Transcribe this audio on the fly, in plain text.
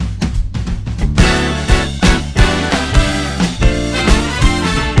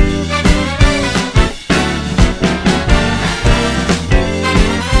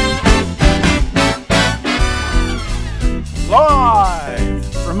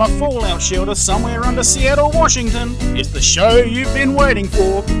from a fallout shelter somewhere under Seattle, Washington. It's the show you've been waiting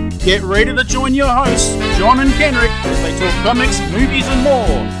for. Get ready to join your hosts, John and Kenrick, as they talk comics, movies, and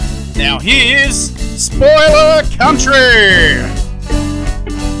more. Now here's Spoiler Country!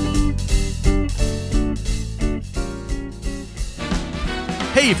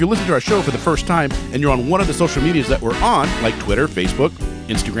 Hey, if you're listening to our show for the first time and you're on one of the social medias that we're on, like Twitter, Facebook,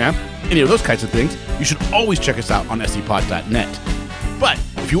 Instagram, any of those kinds of things, you should always check us out on scpod.net. But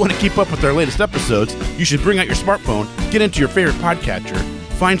if you want to keep up with our latest episodes, you should bring out your smartphone, get into your favorite podcatcher,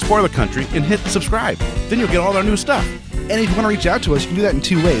 find Spoiler Country, and hit subscribe. Then you'll get all our new stuff. And if you want to reach out to us, you can do that in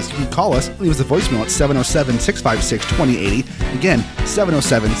two ways. You can call us, leave us a voicemail at 707-656-2080. Again,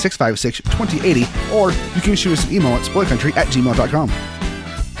 707-656-2080. Or you can shoot us an email at spoilercountry@gmail.com.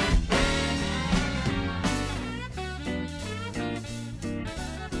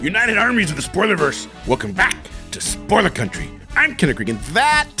 United Armies of the Spoilerverse, welcome back to Spoiler Country. I'm Kenrick, and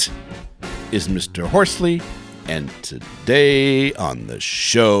that is Mr. Horsley. And today on the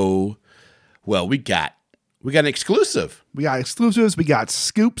show, well, we got an exclusive. We got exclusives. We got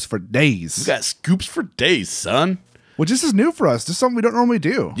scoops for days. We got scoops for days, son. Well, this is new for us. This is something we don't normally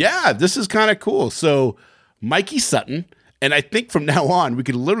do. Yeah, this is kind of cool. So, Mikey Sutton, and I think from now on, we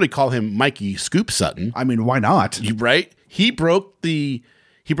could literally call him Mikey Scoop Sutton. I mean, why not? Right? He broke the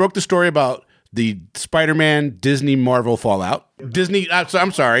story about the Spider-Man Disney Marvel fallout. Marvel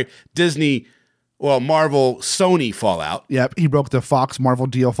Sony fallout. Yep, he broke the Fox Marvel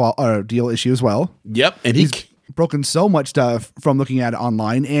deal issue as well. Yep, and he's broken so much stuff from looking at it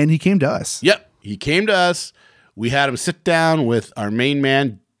online, and he came to us. Yep, he came to us. We had him sit down with our main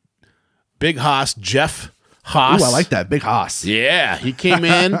man, Big Hoss, Jeff Haas. Ooh, I like that, Big Hoss. Yeah, he came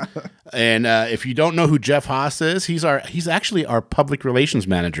in, and if you don't know who Jeff Haas is, he's actually our public relations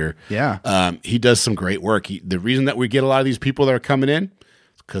manager. Yeah, he does some great work. The reason that we get a lot of these people that are coming in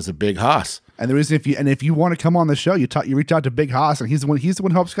is because of Big Hoss. And the reason if you want to come on the show, you reach out to Big Hoss, and he's the one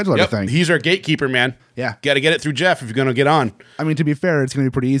who helps schedule everything. He's our gatekeeper, man. Yeah, got to get it through Jeff if you're going to get on. I mean, to be fair, it's going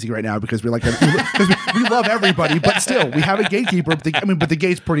to be pretty easy right now because we love everybody, but still, we have a gatekeeper. But the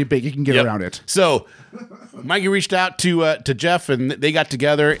gate's pretty big; you can get around it. So, Mikey reached out to Jeff, and they got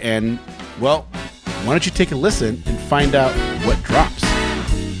together. And well, why don't you take a listen and find out what drops?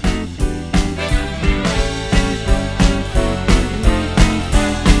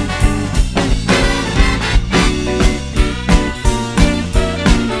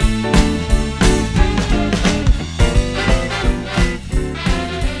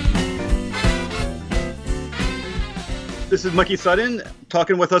 This is Mikey Sutton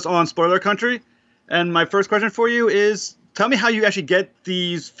talking with us on Spoiler Country. And my first question for you is, tell me how you actually get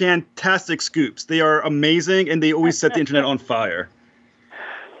these fantastic scoops. They are amazing, and they always set the internet on fire.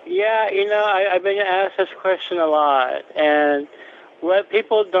 Yeah, I've been asked this question a lot. And what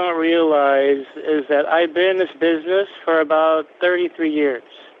people don't realize is that I've been in this business for about 33 years.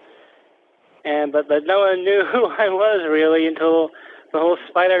 But no one knew who I was, really, until the whole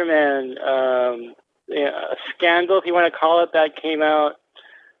Spider-Man scandal, if you want to call it, that came out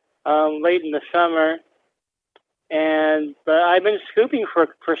late in the summer. But I've been scooping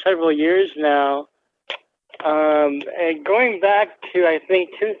for several years now. And going back to, I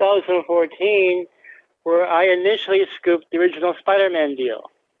think, 2014, where I initially scooped the original Spider-Man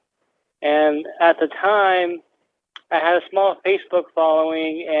deal. And at the time, I had a small Facebook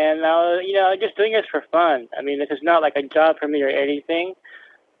following, and I was, just doing this for fun. I mean, this is not like a job for me or anything.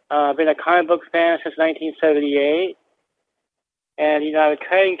 I've been a comic book fan since 1978. And, I would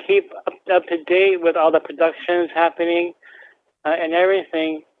try and keep up to date with all the productions happening and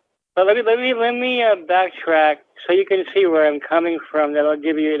everything. But let me backtrack so you can see where I'm coming from. That'll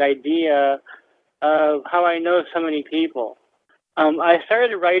give you an idea of how I know so many people. I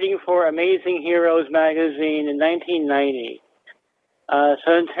started writing for Amazing Heroes magazine in 1990.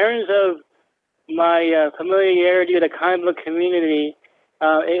 So in terms of my familiarity with the comic book community,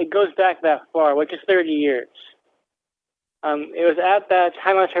 it goes back that far, which is 30 years. It was at that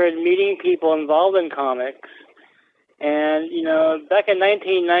time I started meeting people involved in comics. And, back in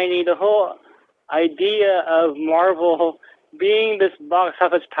 1990, the whole idea of Marvel being this box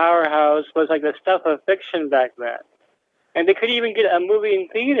office powerhouse was like the stuff of fiction back then. And they couldn't even get a movie in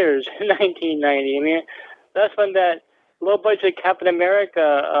theaters in 1990. I mean, that's when that low-budget Captain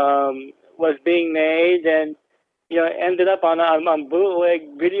America was being made and, ended up on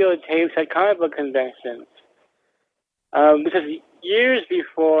bootleg videotapes at comic book conventions. This is years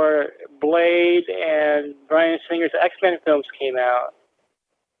before Blade and Bryan Singer's X-Men films came out.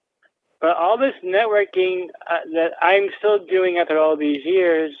 But all this networking that I'm still doing after all these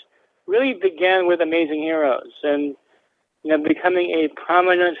years really began with Amazing Heroes. And becoming a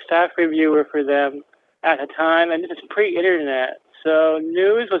prominent staff reviewer for them at the time, and this is pre-internet, so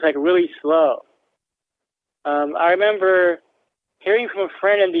news was like really slow. I remember hearing from a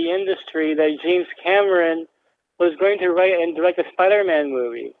friend in the industry that James Cameron was going to write and direct a Spider-Man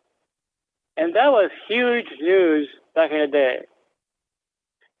movie. And that was huge news back in the day.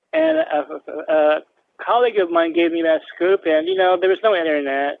 And a colleague of mine gave me that scoop, and, there was no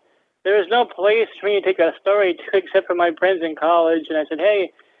internet. There was no place for me to take that story to except for my friends in college. And I said,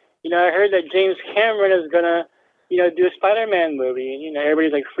 hey, I heard that James Cameron is going to, do a Spider-Man movie. And,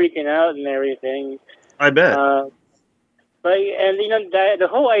 everybody's like freaking out and everything. I bet. But the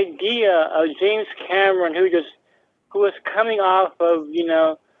whole idea of James Cameron, who was coming off of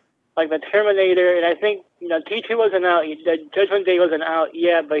like the Terminator, and I think T2 wasn't out, the Judgment Day wasn't out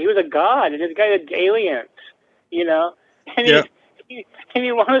yet, but he was a god, and this guy did aliens, and yeah.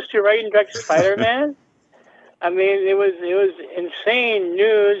 he wants to write and direct Spider-Man. I mean, it was insane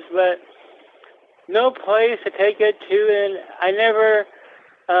news, but no place to take it to, and I never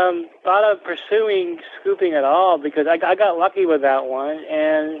thought of pursuing scooping at all because I got lucky with that one,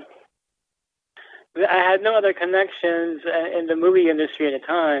 and I had no other connections in the movie industry at the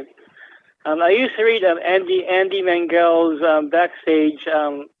time. I used to read Andy Mangel's backstage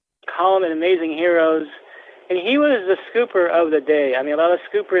column in Amazing Heroes, and he was the scooper of the day. I mean, a lot of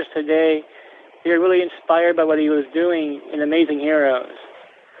scoopers today, they're really inspired by what he was doing in Amazing Heroes.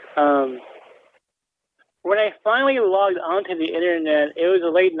 When I finally logged onto the internet, it was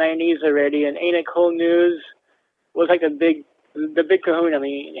the late 90s already, and Ain't It Cool News was like the big kahuna. I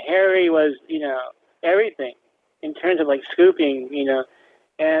mean, Harry was, everything in terms of like scooping,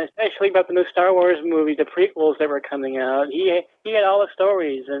 and especially about the new Star Wars movie, the prequels that were coming out. He had all the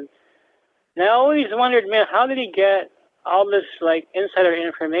stories, and I always wondered, man, how did he get all this like insider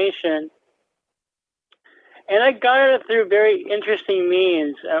information? And I got it through very interesting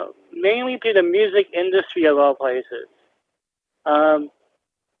means, mainly through the music industry of all places.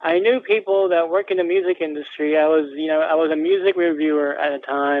 I knew people that work in the music industry. I was a music reviewer at the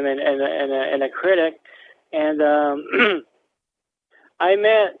time and a critic, and I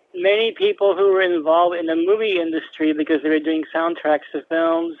met many people who were involved in the movie industry because they were doing soundtracks to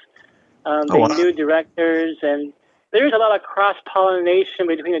films. They knew directors, and there was a lot of cross-pollination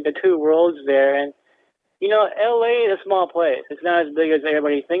between the two worlds there. And LA is a small place. It's not as big as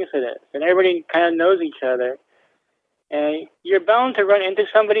everybody thinks it is, and everybody kind of knows each other. And you're bound to run into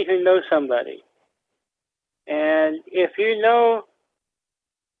somebody who knows somebody. And if you know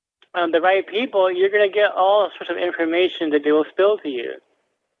the right people, you're going to get all sorts of information that they will spill to you.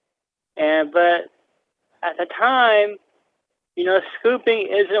 But at the time, scooping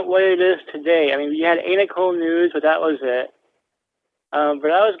isn't what it is today. I mean, you had Ain't It Cool News, but that was it.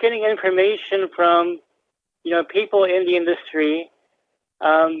 But I was getting information from, people in the industry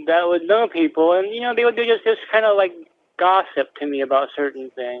that would know people, and, they would do just kind of like gossip to me about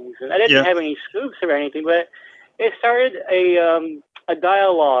certain things. And I didn't have any scoops or anything, but it started a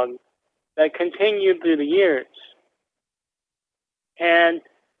dialogue that continued through the years. And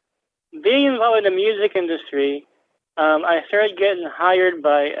being involved in the music industry, I started getting hired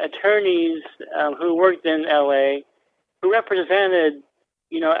by attorneys who worked in LA, who represented,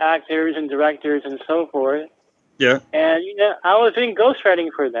 actors and directors and so forth. Yeah. And, I was doing ghostwriting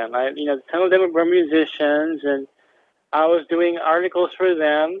for them. Some of them were musicians, and I was doing articles for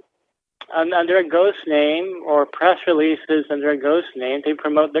them under a ghost name or press releases under a ghost name to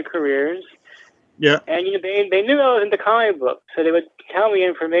promote their careers. Yeah. And they knew I was into comic books, so they would tell me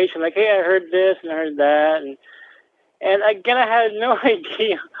information like, hey, I heard this and I heard that. And again, I had no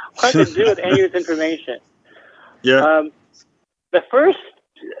idea what to do with any of this information. Yeah. The first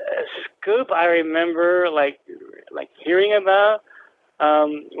scoop I remember like hearing about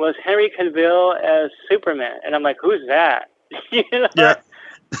was Henry Cavill as Superman, and I'm like, who's that? Yeah.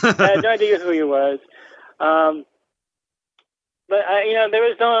 I had no idea who he was. But there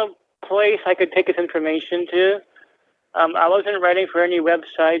was no place I could take this information to. I wasn't writing for any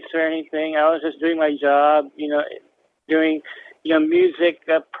websites or anything. I was just doing my job, doing music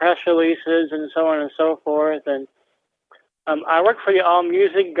press releases and so on and so forth. And I worked for the All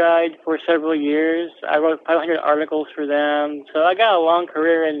Music Guide for several years. I wrote 500 articles for them. So I got a long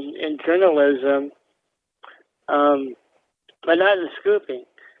career in journalism, but not in scooping.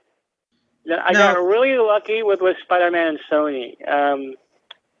 I got really lucky with Spider-Man and Sony.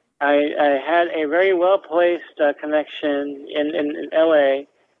 I had a very well-placed connection in LA,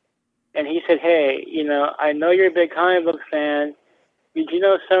 and he said, hey, I know you're a big comic book fan. Did you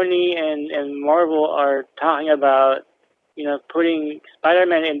know Sony and Marvel are talking about putting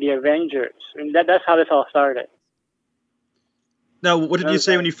Spider-Man in the Avengers? And that's how this all started. Now, what did you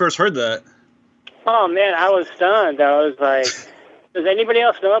say when you first heard that? Oh man, I was stunned. I was like, "Does anybody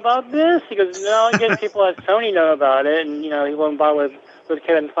else know about this?" He goes, "No, I guess people at Sony know about it." And he went by with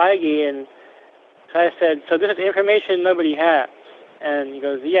Kevin Feige, and so I said, "So this is information nobody has." And he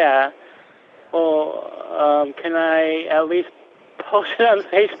goes, "Yeah. Well, can I at least post it on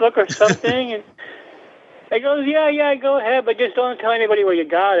Facebook or something?" And he goes, "Yeah, go ahead, but just don't tell anybody where you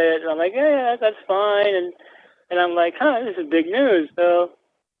got it." And I'm like, "Yeah, that's fine." And I'm like, "This is big news." So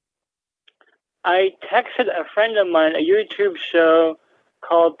I texted a friend of mine, a YouTube show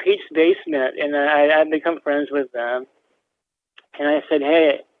called Pete's Basement, and I've become friends with them. And I said,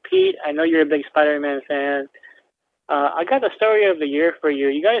 "Hey, Pete, I know you're a big Spider-Man fan. I got the story of the year for you.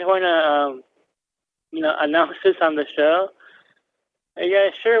 You guys want to, announce this on the show?" And yeah,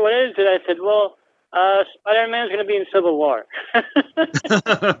 sure. What is it? I said, "Well, Spider-Man's going to be in Civil War."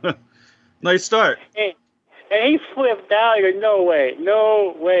 Nice start. And he flipped out. He goes, no way.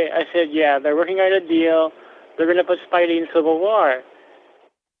 I said, "Yeah, they're working out a deal. They're going to put Spidey in Civil War."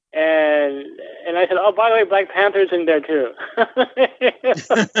 And I said, "Oh, by the way, Black Panther's in there too."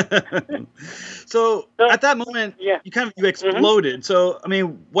 So at that moment, you exploded. Mm-hmm. So I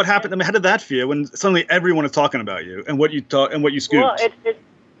mean, what happened? I mean, how did that feel when suddenly everyone is talking about you and what you scooped? Well,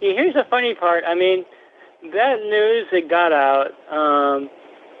 here's the funny part. I mean, that news that got out.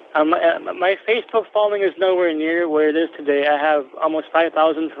 My Facebook following is nowhere near where it is today. I have almost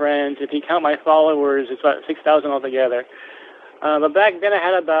 5,000 friends. If you count my followers, it's about 6,000 altogether. But back then I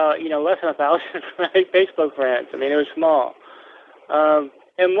had about, less than 1,000 Facebook friends. I mean, it was small.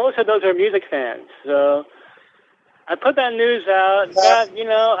 And most of those are music fans. So I put that news out, got, I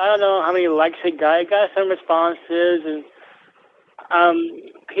don't know how many likes it got. It got some responses, and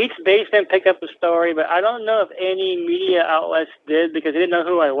Pete's Basement picked up the story, but I don't know if any media outlets did because they didn't know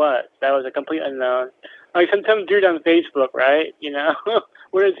who I was. That was a complete unknown. Like some dude on Facebook, right?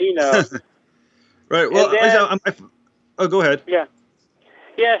 What does he know? Right. Well, then, go ahead. Yeah.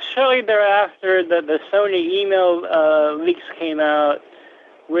 Shortly thereafter, the Sony email leaks came out,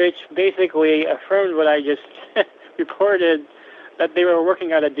 which basically affirmed what I just reported, that they were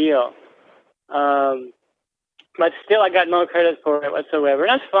working out a deal. But still, I got no credit for it whatsoever.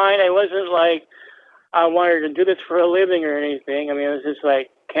 And that's fine. It wasn't like I wanted to do this for a living or anything. I mean, it was just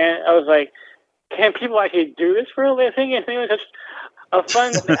like, can people actually do this for a living? And it was just a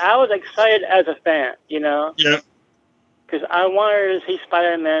fun thing. I was excited as a fan, Yeah. Because I wanted to see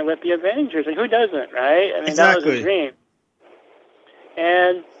Spider-Man with the Avengers. And who doesn't, right? I mean, That was a dream.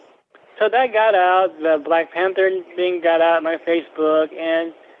 And so that got out. The Black Panther thing got out on my Facebook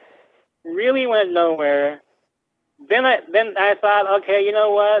and really went nowhere. Then I thought, okay, you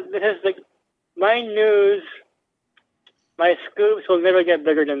know what? This is my news, my scoops will never get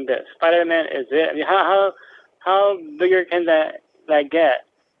bigger than this. Spider-Man is it. I mean, how bigger can that get?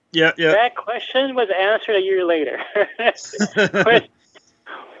 Yeah. That question was answered a year later. The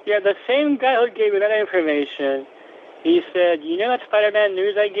same guy who gave me that information, he said, that Spider-Man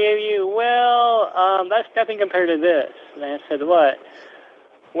news I gave you? Well, that's nothing compared to this. And I said, what?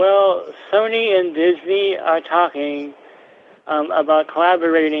 Well, Sony and Disney are talking about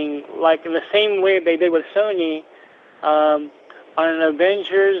collaborating, like in the same way they did with Sony, on an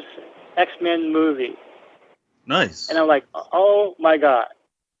Avengers X-Men movie. Nice. And I'm like, oh my god!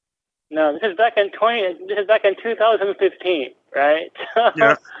 No, this is back in 2015, right?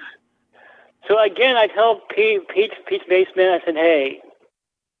 Yeah. So again, I told Pete's Basement, I said, "Hey,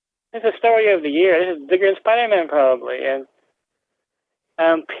 this is the story of the year. This is bigger than Spider-Man probably."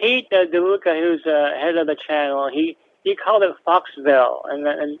 And Pete DeLuca, who's head of the channel, he called it Foxville, and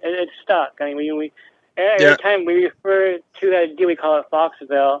it stuck. I mean, every time we refer to that deal, we call it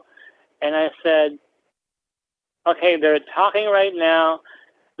Foxville. And I said, okay, they're talking right now.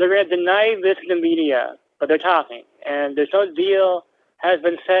 They're going to deny this to the media, but they're talking, and there's no deal has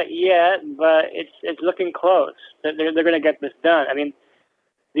been set yet, but it's looking close. They're going to get this done. I mean,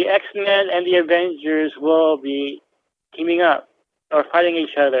 the X-Men and the Avengers will be teaming up or fighting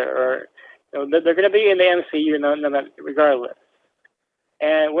each other, or they're going to be in the MCU regardless.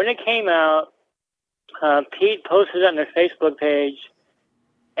 And when it came out, Pete posted it on their Facebook page,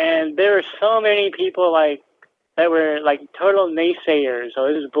 and there were so many people that were total naysayers. Oh,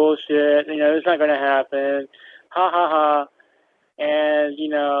 this is bullshit. It's not going to happen. Ha ha ha. And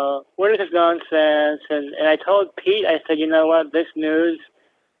what is this nonsense? And I told Pete, I said, you know what, this news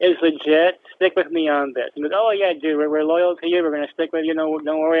is legit. Stick with me on this. He goes, oh yeah, dude, we're loyal to you. We're going to stick with you. No,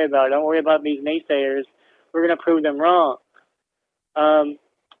 don't worry about it. Don't worry about these naysayers. We're going to prove them wrong.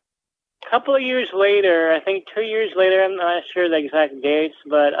 Couple of years later, I think 2 years later, I'm not sure the exact dates,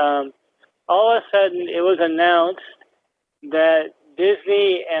 but all of a sudden it was announced that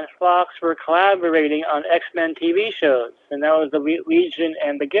Disney and Fox were collaborating on X-Men TV shows, and that was the Legion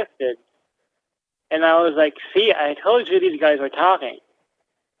and the Gifted. And I was like, see, I told you these guys were talking.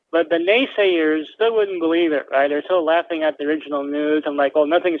 But the naysayers still wouldn't believe it, right? They're still laughing at the original news. I'm like, well,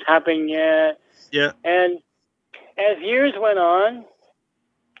 nothing's happened yet. Yeah. And as years went on,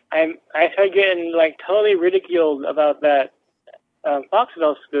 I started getting like totally ridiculed about that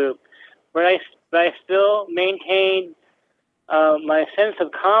Foxville scoop, but I still maintained my sense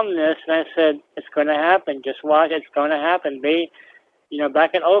of calmness, and I said, it's going to happen. Just watch, it's going to happen. They,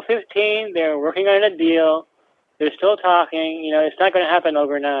 back in 2015, they were working on a deal. They're still talking. It's not going to happen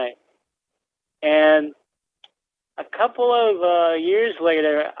overnight. And a couple of years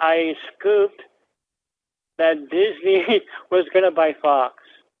later, I scooped that Disney was going to buy Fox,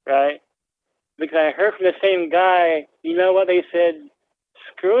 right? Because I heard from the same guy, you know what, they said,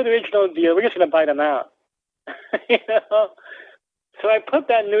 screw the original deal, we're just going to buy them out. So I put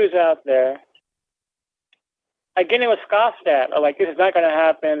that news out there. Again, it was scoffed at. I'm like, this is not going to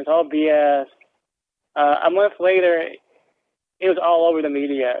happen, it's all BS. A month later, it was all over the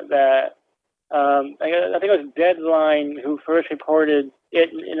media that I think it was Deadline who first reported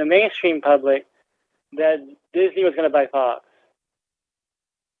it in the mainstream public that Disney was going to buy Fox.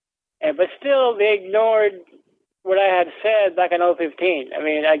 But still, they ignored what I had said back in 2015. I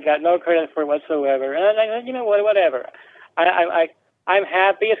mean, I got no credit for it whatsoever. And I said, whatever. I'm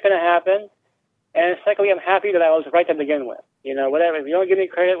happy it's going to happen. And secondly, I'm happy that I was right to begin with. Whatever. If you don't give me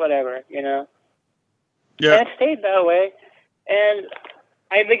credit, whatever, Yeah. And it stayed that way. And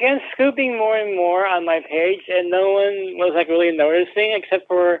I began scooping more and more on my page, and no one was really noticing except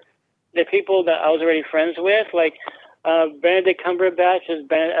for the people that I was already friends with, like Benedict Cumberbatch as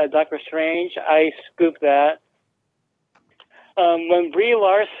Doctor Strange. I scooped that. When Brie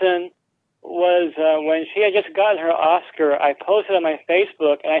Larson was, when she had just gotten her Oscar, I posted on my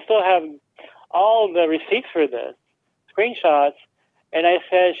Facebook, and I still have all the receipts for this, screenshots, and I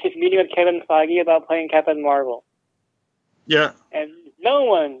said she's meeting with Kevin Feige about playing Captain Marvel. Yeah. And no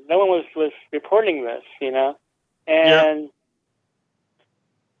one was reporting this, And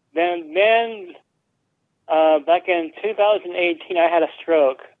then back in 2018, I had a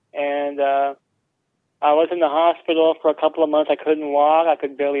stroke, and I was in the hospital for a couple of months. I couldn't walk. I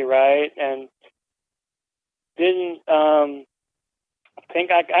could barely write, and didn't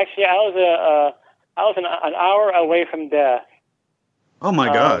think I was an hour away from death. Oh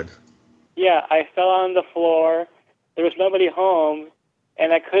my God. Yeah, I fell on the floor. There was nobody home,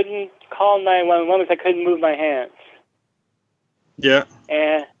 and I couldn't call 911 because I couldn't move my hands. Yeah.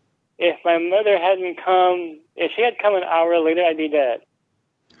 And if my mother hadn't come, if she had come an hour later, I'd be dead.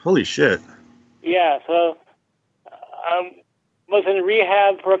 Holy shit. Yeah, so I was in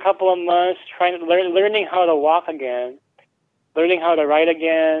rehab for a couple of months, learning how to walk again, learning how to write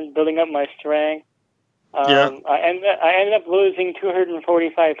again, building up my strength. I ended up losing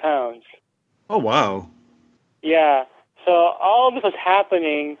 245 pounds. Oh, wow. Yeah, so all of this was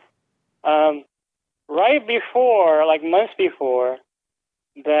happening right before, months before,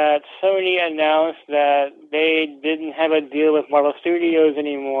 that Sony announced that they didn't have a deal with Marvel Studios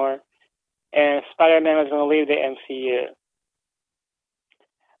anymore, and Spider-Man was going to leave the MCU.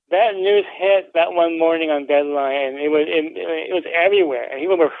 That news hit that one morning on Deadline, and it was everywhere, and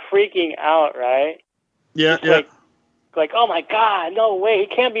people were freaking out, right? Yeah, it's yeah. Like, oh my God, no way, he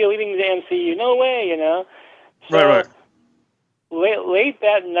can't be leaving the MCU, no way, So, right. Late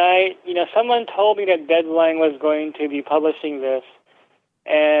that night, someone told me that Deadline was going to be publishing this,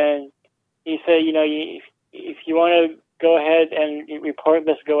 and he said, if you want to go ahead and report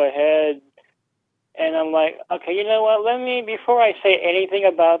this, go ahead. And I'm like, okay, you know what? Before I say anything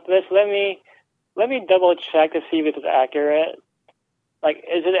about this, let me double check to see if it's accurate.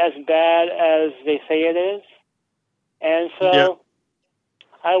 Is it as bad as they say it is? And so yeah.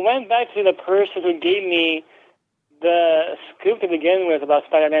 I went back to the person who gave me the scoop to begin with about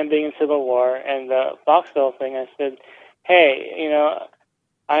Spider-Man being in Civil War and the Foxville thing. I said, hey,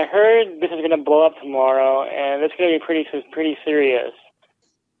 I heard this is going to blow up tomorrow, and it's going to be pretty serious.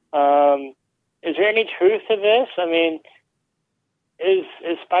 Is there any truth to this? I mean, is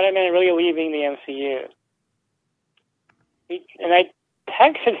Spider-Man really leaving the MCU? And I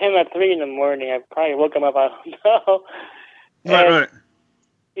texted him at 3 a.m. I probably woke him up, I don't know. Right.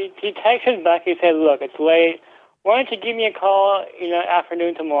 He texted back, he said, look, it's late. Why don't you give me a call,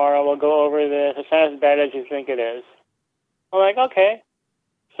 afternoon tomorrow, we'll go over this. It's not as bad as you think it is. I'm like, okay.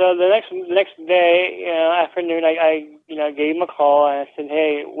 So the next day, afternoon, I gave him a call and I said,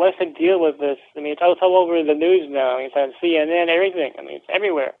 hey, what's the deal with this? I mean, it's all over the news now. It's on CNN, everything. I mean, it's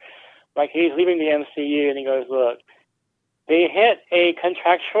everywhere. He's leaving the MCU, and he goes, look, they hit a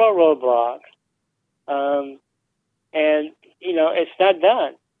contractual roadblock, and it's not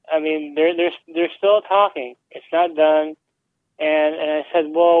done. I mean, they're still talking. It's not done. And I said,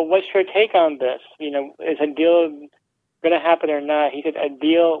 well, what's your take on this? Is a deal going to happen or not? He said, a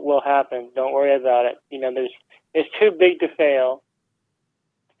deal will happen. Don't worry about it. It's too big to fail.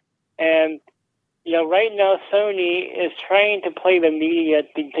 And right now Sony is trying to play the media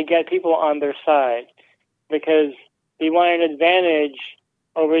to get people on their side because they want an advantage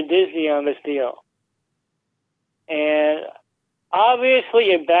over Disney on this deal. And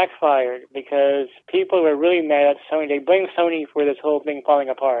obviously it backfired because people were really mad at Sony. They blamed Sony for this whole thing falling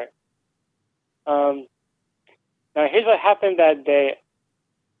apart. Now here's what happened that day.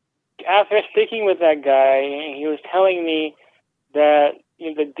 After speaking with that guy, he was telling me that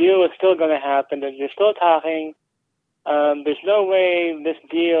the deal is still going to happen, that they're still talking. There's no way this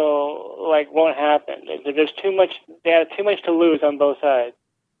deal won't happen. There's too much. They have too much to lose on both sides.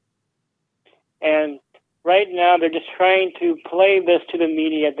 And right now, they're just trying to play this to the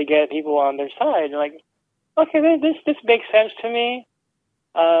media to get people on their side. Okay, this makes sense to me.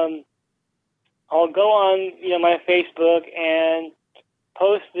 I'll go on, my Facebook and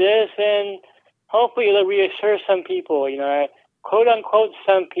post this, and hopefully it'll reassure some people. Quote unquote,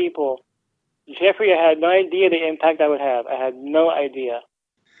 some people. Jeffrey, I had no idea the impact that would have. I had no idea.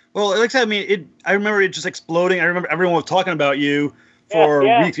 Well, like I said, I remember it just exploding. I remember everyone was talking about you for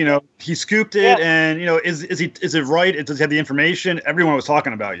weeks. He scooped it, and is it right? Does he have the information? Everyone was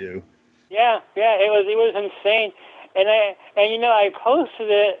talking about you. Yeah, it was insane. And I posted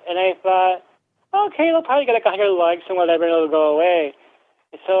it, and I thought, okay, it'll probably get 100 likes and whatever, and it'll go away.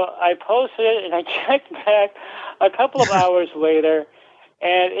 So I posted it, and I checked back a couple of hours later,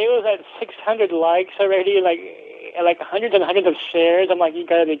 and it was at 600 likes already, like hundreds and hundreds of shares. I'm like, you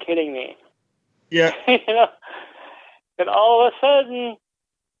gotta be kidding me. Yeah. And all of a sudden,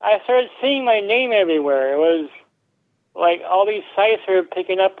 I started seeing my name everywhere. It was like all these sites are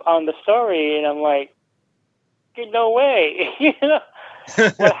picking up on the story, and I'm like, no way.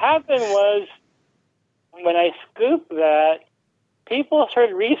 What happened was, when I scooped that, people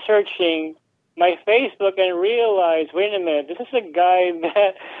started researching my Facebook and realized, wait a minute, this is a guy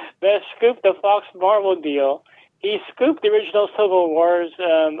that scooped the Fox Marvel deal. He scooped the original Civil Wars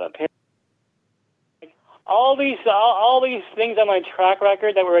appearance. All these things on my track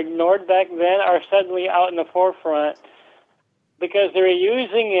record that were ignored back then are suddenly out in the forefront because they were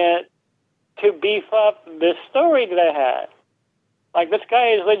using it to beef up this story that I had. Like, this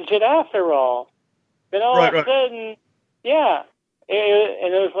guy is legit after all. Then all of a sudden, and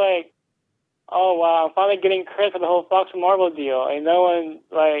it was like, oh wow, I'm finally getting credit for the whole Fox Marvel deal, and no one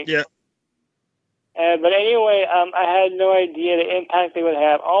but anyway, I had no idea the impact they would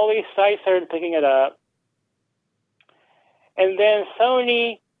have. All these sites started picking it up, and then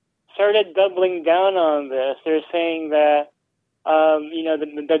Sony started doubling down on this. They're saying that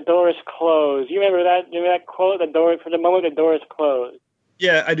the door is closed. You remember that? Remember that quote? For the moment the door is closed.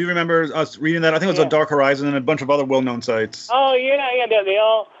 Yeah, I do remember us reading that. I think it was on Dark Horizon and a bunch of other well-known sites. Oh, yeah, they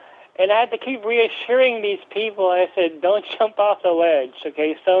all... And I had to keep reassuring these people. I said, don't jump off the ledge,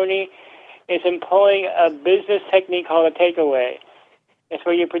 okay? Sony is employing a business technique called a takeaway. It's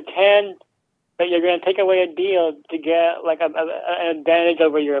where you pretend that you're going to take away a deal to get an advantage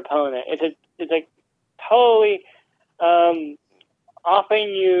over your opponent. It's a totally often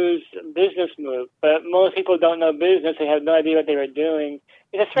used business move, but most people don't know business. They have no idea what they were doing.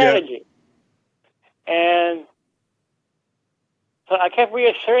 It's a strategy. Yeah. And so I kept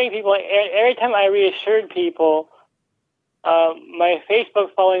reassuring people. Every time I reassured people, my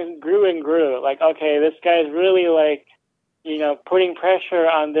Facebook following grew and grew. Like, okay, this guy's really putting pressure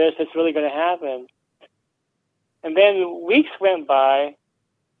on this. It's really going to happen. And then weeks went by,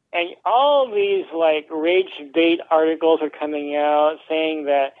 and all these rage bait articles are coming out saying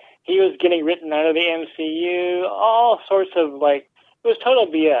that he was getting written out of the MCU. All sorts of it was total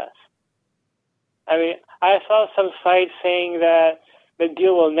BS. I mean, I saw some sites saying that the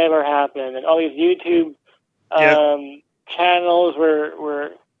deal will never happen, and all these YouTube channels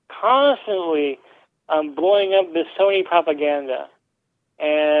were constantly blowing up this Sony propaganda,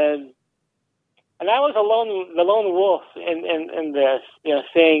 and I was the lone wolf in this,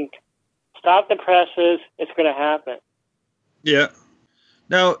 saying, "Stop the presses, it's going to happen." Yeah.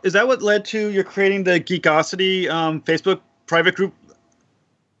 Now, is that what led to your creating the Geekosity Facebook private group?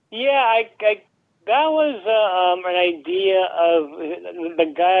 Yeah, that was an idea of the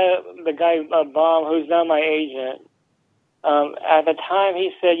guy Baum, who's now my agent. At the time,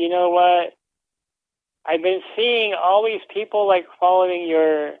 he said, "You know what? I've been seeing all these people following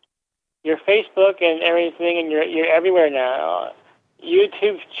your your Facebook and everything, and you're everywhere now.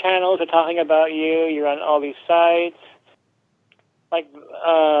 YouTube channels are talking about you. You're on all these sites. I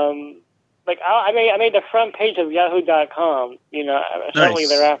made the front page of Yahoo.com. Shortly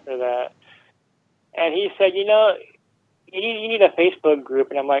thereafter that, and he said, you need a Facebook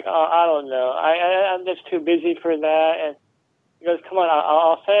group, and I'm like, oh, I don't know, I'm just too busy for that. And he goes, come on,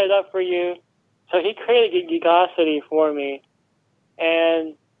 I'll set it up for you. So he created Geekosity for me,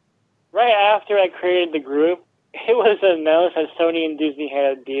 and right after I created the group, it was announced that Sony and Disney had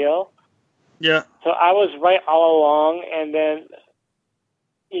a deal. Yeah. So I was right all along, and then,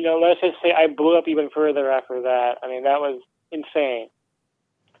 let's just say I blew up even further after that. I mean, that was insane.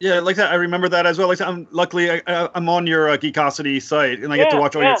 Yeah, like that. I remember that as well. Like, I'm on your Geekosity site, and I get to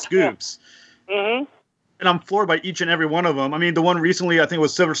watch all your scoops. Yeah. Mm-hmm. And I'm floored by each and every one of them. I mean, the one recently, I think,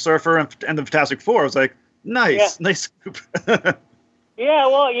 was Silver Surfer and the Fantastic Four. I was like, nice scoop. Yeah,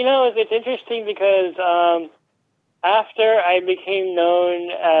 well, it's interesting because after I became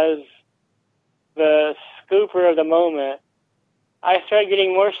known as the scooper of the moment, I started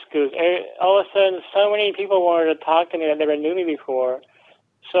getting more scoops. All of a sudden, so many people wanted to talk to me that never knew me before.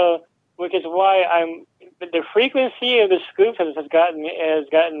 So, which is why the frequency of the scoops has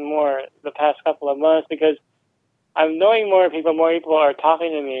gotten more the past couple of months, because I'm knowing more people are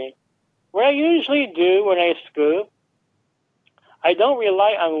talking to me. What I usually do when I scoop, I don't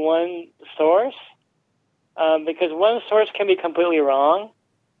rely on one source, because one source can be completely wrong.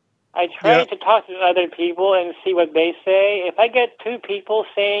 I try to talk to other people and see what they say. If I get two people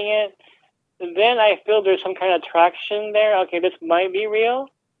saying it, then I feel there's some kind of traction there. Okay, this might be real.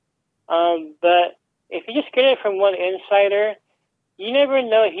 But if you just get it from one insider, you never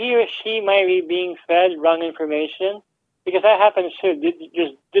know, he or she might be being fed wrong information, because that happens too.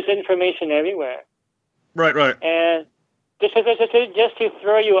 There's disinformation everywhere. Right. And just to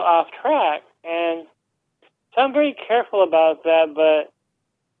throw you off track. And so I'm very careful about that, but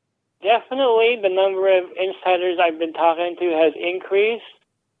definitely the number of insiders I've been talking to has increased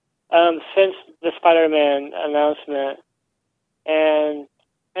since the Spider-Man announcement. And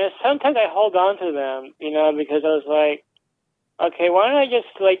sometimes I hold on to them, because I was like, okay, why don't I just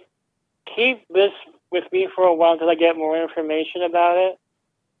keep this with me for a while until I get more information about it.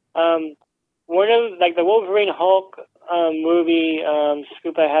 One of the Wolverine Hulk movie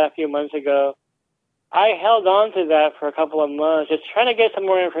scoop I had a few months ago, I held on to that for a couple of months, just trying to get some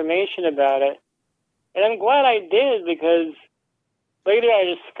more information about it. And I'm glad I did, because later I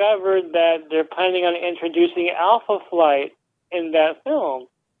discovered that they're planning on introducing Alpha Flight in that film.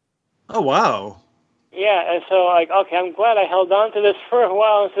 Oh, wow. Yeah, and so, okay, I'm glad I held on to this for a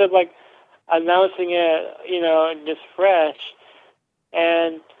while instead of, announcing it, just fresh.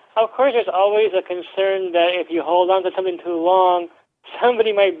 And, of course, there's always a concern that if you hold on to something too long,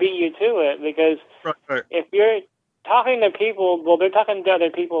 somebody might beat you to it, because if you're talking to people, well, they're talking to other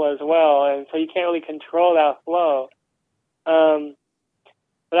people as well, and so you can't really control that flow.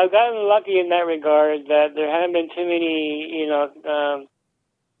 But I've gotten lucky in that regard that there haven't been too many,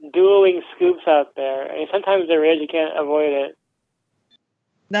 dueling scoops out there. And sometimes there is, you can't avoid it.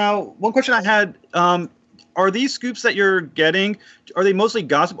 Now, one question I had, are these scoops that you're getting, are they mostly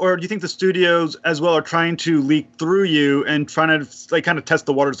gossip, or do you think the studios as well are trying to leak through you and trying to kind of test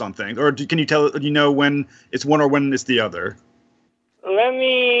the waters on things? Or can you tell, when it's one or when it's the other? Let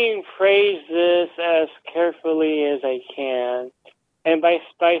me phrase this as carefully as I can. And by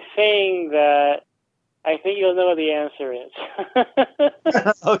saying that, I think you'll know what the answer is.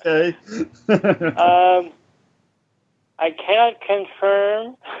 Okay. I cannot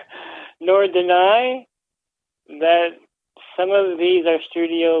confirm nor deny that some of these are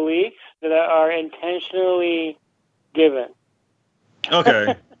studio leaks that are intentionally given.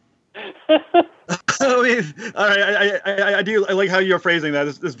 Okay. I mean, all right. I like how you're phrasing that.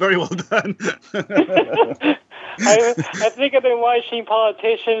 It's very well done. I think I've been watching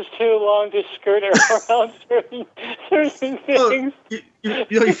politicians too long to skirt around certain things. Oh,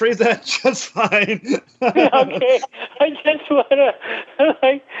 you phrased that just fine. Okay, I just want to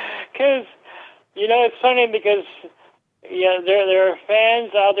because it's funny because there are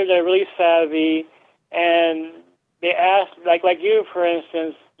fans out there that are really savvy, and they ask like you, for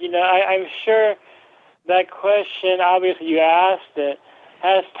instance. I'm sure that question, obviously you asked it,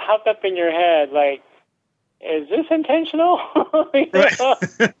 has popped up in your head like, is this intentional?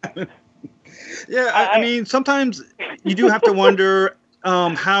 Yeah, I mean, sometimes you do have to wonder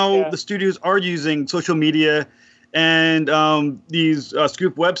how the studios are using social media and these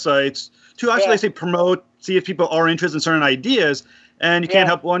scoop websites to actually promote, see if people are interested in certain ideas, and you can't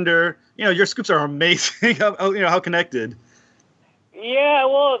help wonder. Your scoops are amazing. How connected. Yeah,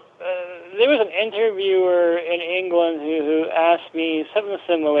 well, there was an interviewer in England who asked me something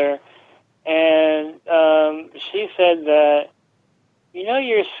similar, and she said that,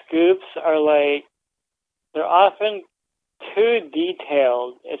 your scoops are like, they're often too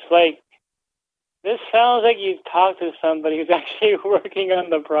detailed. It's like, this sounds like you talked to somebody who's actually working on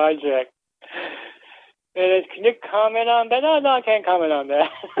the project. And can you comment on that? No, I can't comment on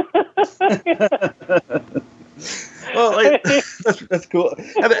that. Well, that's cool.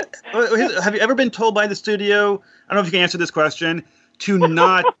 Have you ever been told by the studio, I don't know if you can answer this question, to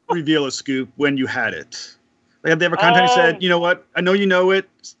not reveal a scoop when you had it? Like, have they ever contacted and said, you know what, I know you know it,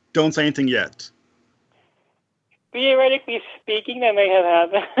 don't say anything yet? Theoretically speaking, that may have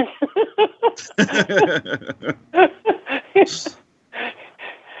happened.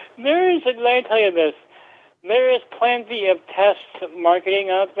 Let me tell you this. There is plenty of test marketing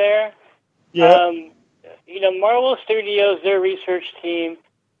out there. Yeah. Marvel Studios, their research team,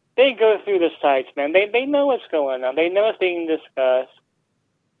 they go through the sites, man. They know what's going on. They know what's being discussed.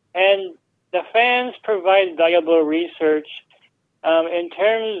 And the fans provide valuable research in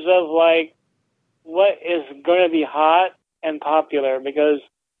terms of, like, what is going to be hot and popular. Because,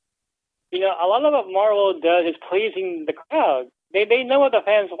 a lot of what Marvel does is pleasing the crowd. They know what the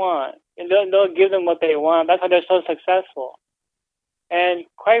fans want. And they'll give them what they want. That's why they're so successful. And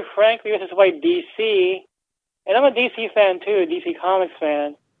quite frankly, this is why DC, and I'm a DC fan too, DC Comics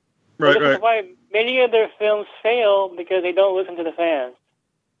fan. Right, this is why many of their films fail, because they don't listen to the fans.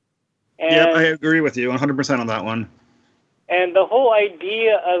 And, yeah, I agree with you 100% on that one. And the whole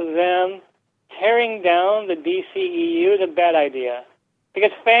idea of them tearing down the DCEU is a bad idea.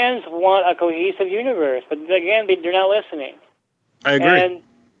 Because fans want a cohesive universe. But again, they're not listening. I agree. And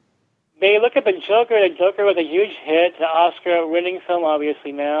they look at the Joker. The Joker was a huge hit, the Oscar-winning film,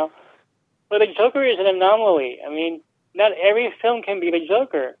 obviously, now. But the Joker is an anomaly. I mean, not every film can be the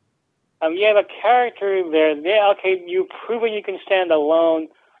Joker. You have a character there. Yeah, okay, you've proven you can stand alone.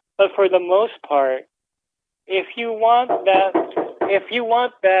 But for the most part, if you want that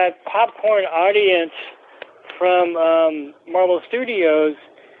popcorn audience from Marvel Studios,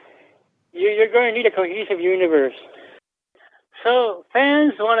 you're going to need a cohesive universe. So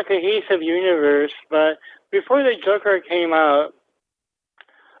fans want a cohesive universe, but before the Joker came out,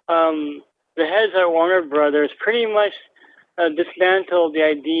 the heads at Warner Brothers pretty much dismantled the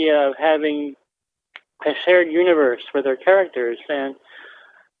idea of having a shared universe for their characters, and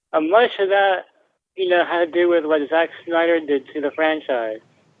much of that, had to do with what Zack Snyder did to the franchise.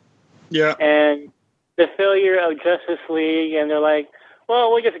 Yeah. And the failure of Justice League, and they're like,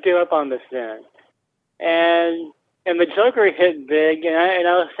 well, we'll just give up on this then. And the Joker hit big, and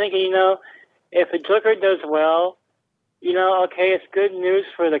I was thinking, if the Joker does well, okay, it's good news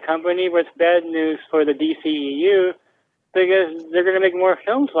for the company, but it's bad news for the DCEU, because they're going to make more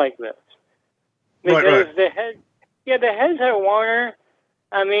films like this. Because right. the heads at Warner,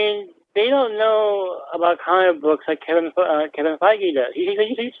 I mean, they don't know about comic books like Kevin Feige does.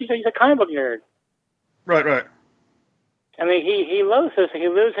 He's a comic book nerd. Right. I mean, he loves this. He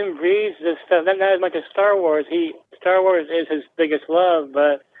lives and breathes this stuff. Not as much as Star Wars. Star Wars is his biggest love,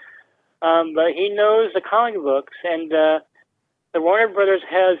 but he knows the comic books, and the Warner Brothers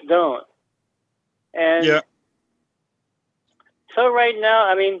heads don't. And yeah. So right now,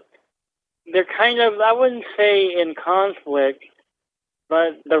 I mean, they're kind of, I wouldn't say in conflict,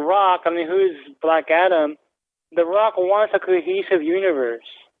 but The Rock, I mean, who's Black Adam? The Rock wants a cohesive universe,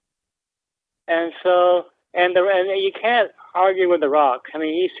 and so. And you can't argue with The Rock. I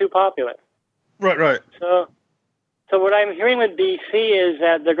mean, he's too popular. Right. So what I'm hearing with DC is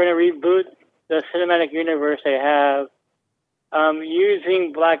that they're going to reboot the cinematic universe they have,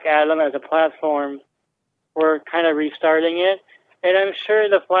 using Black Adam as a platform for kind of restarting it. And I'm sure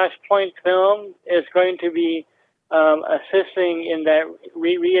the Flashpoint film is going to be assisting in that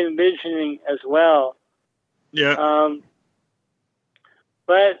re-envisioning as well. Yeah.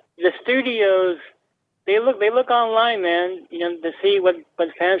 But the studios... They look online, man, to see what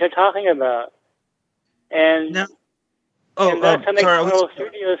fans are talking about, and that's how make Marvel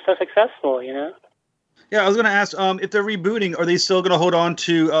Studios so successful, Yeah, I was going to ask, if they're rebooting, are they still going to hold on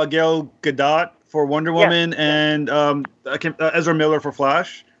to Gal Gadot for Wonder Woman and Ezra Miller for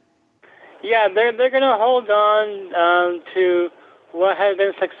Flash? Yeah, they're going to hold on to what has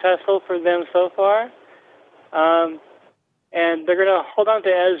been successful for them so far, and they're going to hold on to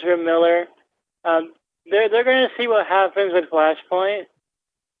Ezra Miller. They're going to see what happens with Flashpoint.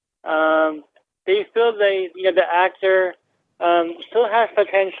 They feel the actor still has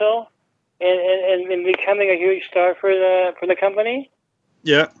potential in becoming a huge star for the company.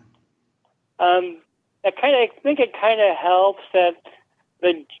 Yeah. I think it kind of helps that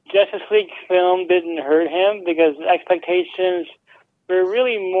the Justice League film didn't hurt him because expectations were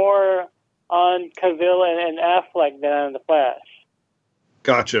really more on Cavill and Affleck than on the Flash.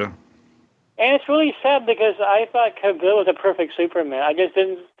 Gotcha. And it's really sad because I thought Cavill was a perfect Superman. I just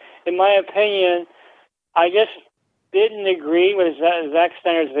didn't, in my opinion, I just didn't agree with Zack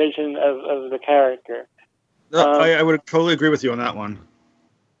Snyder's vision of the character. No, I would totally agree with you on that one.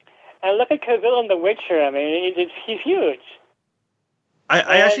 And look at Cavill in The Witcher. I mean, he's huge.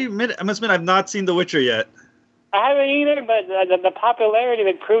 I must admit, I've not seen The Witcher yet. I haven't either, but the popularity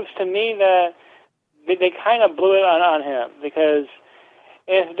that proves to me that they kind of blew it on him. Because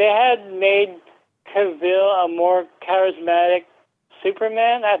if they had made Cavill a more charismatic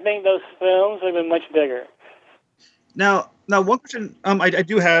Superman, I think those films would have been much bigger. Now, one question I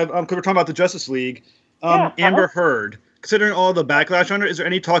do have, because we're talking about the Justice League, Amber Heard. Considering all the backlash on her, is there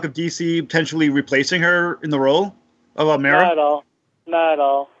any talk of DC potentially replacing her in the role of Mara? Not at all. Not at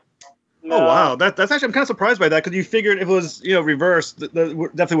all. No. Oh wow, that's actually, I'm kind of surprised by that because you figured if it was reversed,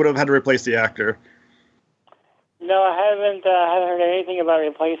 definitely would have had to replace the actor. No, I haven't heard anything about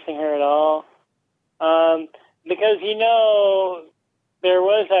replacing her at all. Because there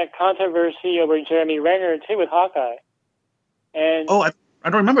was that controversy over Jeremy Renner too with Hawkeye. And I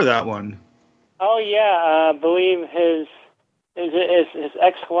don't remember that one. Oh yeah, I believe his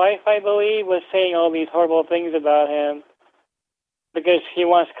ex-wife, I believe, was saying all these horrible things about him because he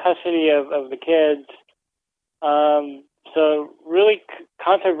wants custody of the kids. So really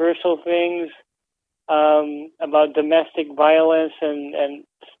controversial things about domestic violence and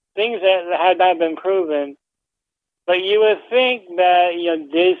things that had not been proven. But you would think that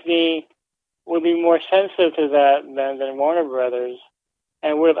Disney would be more sensitive to that than Warner Brothers,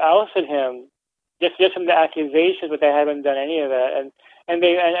 and would have ousted him. Just from the accusations, but they haven't done any of that, and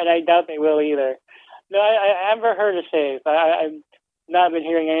I doubt they will either. No, Amber Heard is safe. I've not been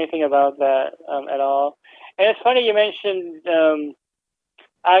hearing anything about that at all. And it's funny you mentioned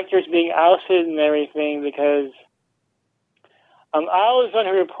actors being ousted and everything because I was the one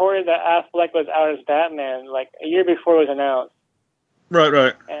who reported that Affleck was out as Batman like a year before it was announced.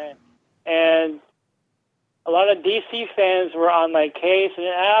 Right. And a lot of DC fans were on my case, and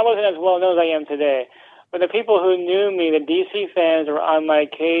I wasn't as well known as I am today. But the people who knew me, the DC fans, were on my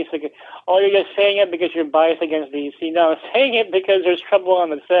case. Like, oh, you're just saying it because you're biased against DC. No, I'm saying it because there's trouble on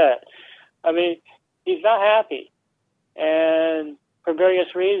the set. I mean, he's not happy, and for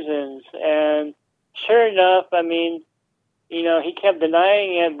various reasons. And sure enough, I mean, he kept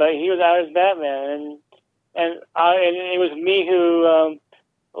denying it, but he was out as Batman, and it was me who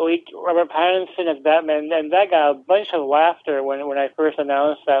leaked Robert Pattinson as Batman, and that got a bunch of laughter when I first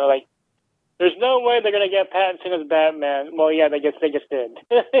announced that. Like, there's no way they're gonna get Pattinson as Batman. Well, yeah, they just did.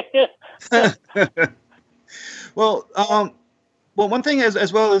 Well, one thing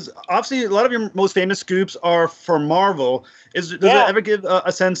as well is obviously a lot of your most famous scoops are for Marvel. Does it ever give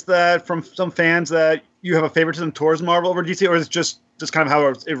a sense that from some fans that you have a favoritism towards Marvel over DC, or is it just kind of how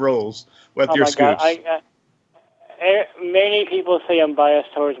it rolls with your scoops? God. Many people say I'm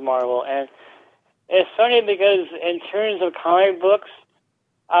biased towards Marvel, and it's funny because in terms of comic books,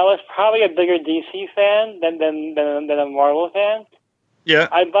 I was probably a bigger DC fan than a Marvel fan. Yeah.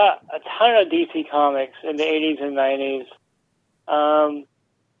 I bought a ton of DC comics in the 80s and 90s.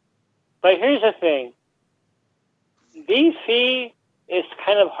 But here's the thing. DC is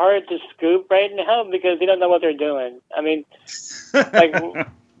kind of hard to scoop right now because they don't know what they're doing. I mean, like...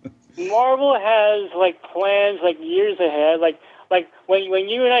 Marvel has like plans like years ahead. Like when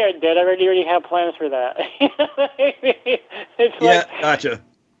you and I are dead, I already have plans for that. Gotcha.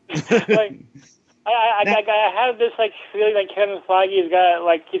 Like I have this like feeling like Kevin Feige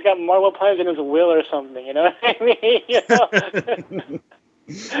he's got Marvel plans in his will or something. You know what I mean?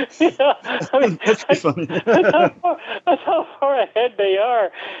 I mean that's funny. That's how far ahead they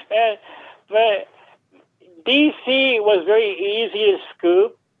are. But DC was very easy to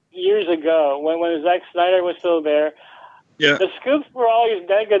scoop. Years ago, when Zack Snyder was still there, the scoops were always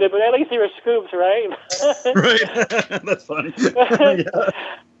negative, but at least they were scoops, right? Right, that's funny.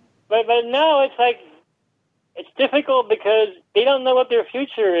 But now it's like it's difficult because they don't know what their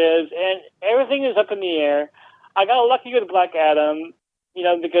future is, and everything is up in the air. I got lucky with Black Adam,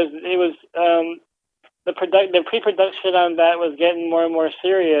 because it was the pre-production on that was getting more and more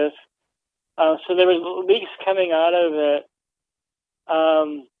serious, so there was leaks coming out of it.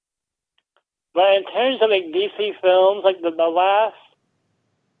 But in terms of like DC films, like the last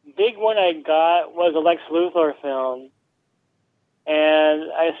big one I got was a Lex Luthor film,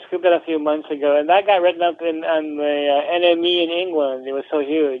 and I scooped it a few months ago, and that got written up on the NME in England. It was so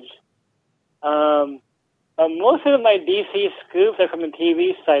huge. Most of my DC scoops are from the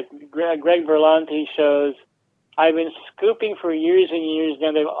TV site, Greg Berlanti shows. I've been scooping for years and years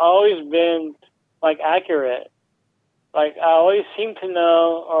now. They've always been, like, accurate. Like, I always seem to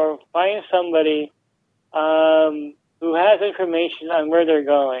know or find somebody who has information on where they're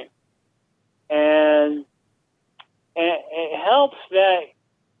going. And it helps that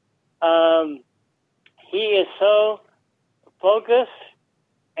he is so focused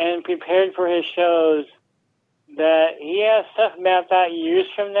and prepared for his shows that he has stuff mapped out years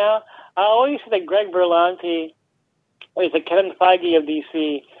from now. I always say that Greg Berlanti is the Kevin Feige of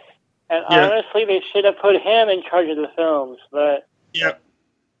DC, and honestly, they should have put him in charge of the films. But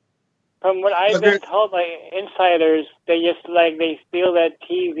from what I've been told by insiders, they feel that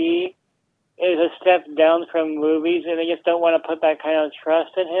TV is a step down from movies, and they just don't want to put that kind of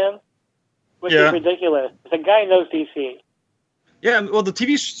trust in him, which is ridiculous. The guy knows DC. Yeah, well, the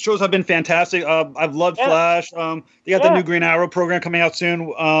TV shows have been fantastic. I've loved Flash. They got the new Green Arrow program coming out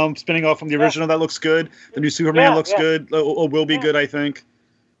soon, spinning off from the original. That looks good. The new Superman looks good. Or will be good, I think.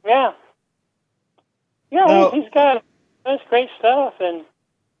 Yeah. Yeah, now, he's got great stuff. And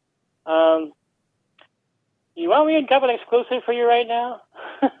you want me to drop an exclusive for you right now?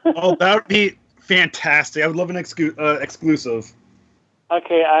 Oh, that would be fantastic. I would love an exclusive.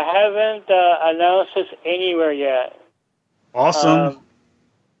 Okay, I haven't announced this anywhere yet. Awesome.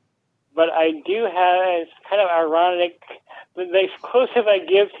 But I do have, it's kind of ironic, the exclusive I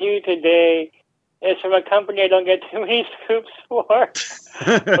give to you today is from a company I don't get too many scoops for.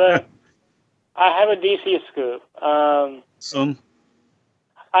 But I have a DC scoop. Awesome.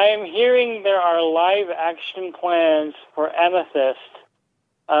 I am hearing there are live action plans for Amethyst.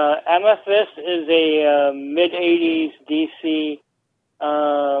 Amethyst is a mid-'80s DC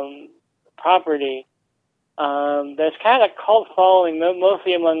property. There's kind of a cult following,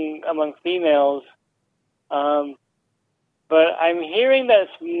 mostly among females. But I'm hearing that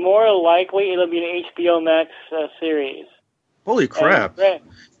it's more likely it'll be an HBOmax series. Holy crap.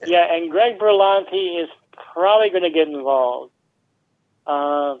 And Greg Berlanti is probably going to get involved.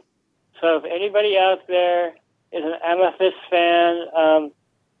 So if anybody out there is an Amethyst fan,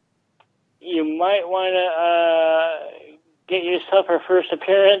 you might want to get yourself her first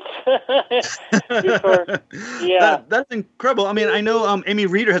appearance. That's incredible. I mean, I know Amy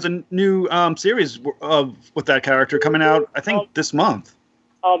Reeder has a new series with that character coming out, I think, this month.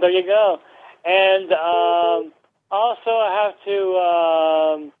 Oh, there you go. And also I have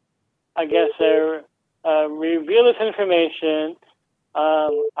to, reveal this information.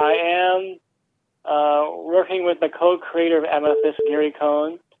 I am working with the co-creator of Amethyst, Gary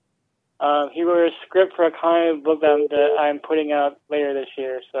Cohn. He wrote a script for a comic book that I'm putting out later this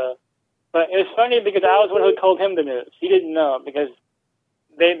year. So, but it was funny because I was the one who told him the news. He didn't know because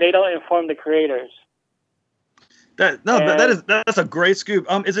they don't inform the creators. That's a great scoop.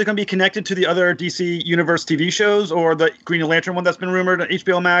 Is it going to be connected to the other DC Universe TV shows or the Green Lantern one that's been rumored on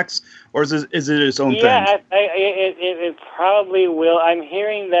HBO Max, or is it its own thing? Yeah, it probably will. I'm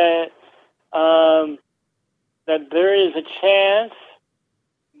hearing that that there is a chance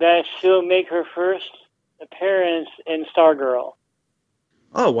that she'll make her first appearance in Stargirl.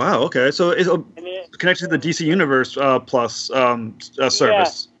 Oh, wow. Okay. So it's connected to the DC Universe Plus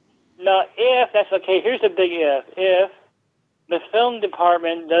service. No, if that's okay, here's the big if. If the film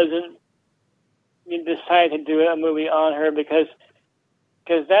department doesn't decide to do a movie on her, because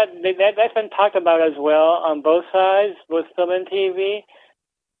that's been talked about as well on both sides, both film and TV.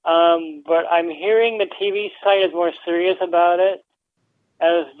 But I'm hearing the TV side is more serious about it,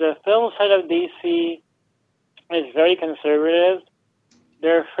 as the film side of DC is very conservative.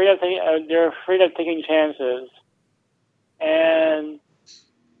 They're afraid of taking chances, and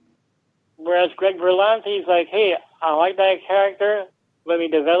whereas Greg Berlanti's like, hey, I like that character, let me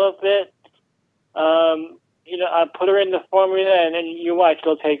develop it. I put her in the formula, and then you watch,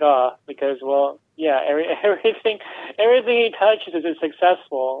 it'll take off because, well, yeah, everything he touches is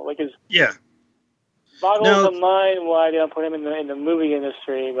successful, which is boggles the mind why they don't put him in the movie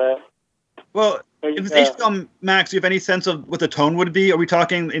industry. But well, if it's HBO Max, do you have any sense of what the tone would be? Are we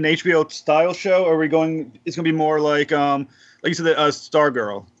talking an HBO style show, or are we going? It's going to be more like you said,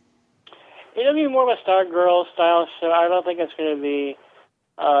 Stargirl. It'll be more of a Stargirl style show. I don't think it's going to be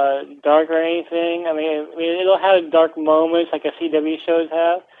dark or anything. I mean, it'll have dark moments like a CW shows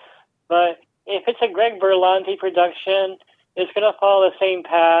have. But if it's a Greg Berlanti production, it's going to follow the same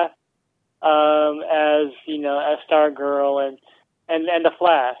path as Stargirl and the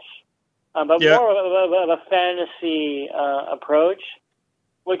Flash, but more of a fantasy approach,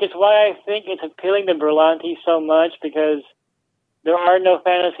 which is why I think it's appealing to Berlanti so much, because there are no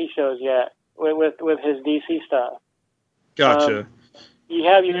fantasy shows yet. with his DC stuff. Gotcha. You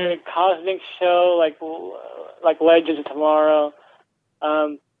have your cosmic show like Legends of Tomorrow.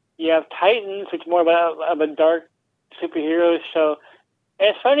 You have Titans, which is more of a dark superhero show. And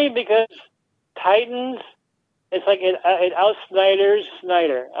it's funny because Titans, it's like it out Snyder's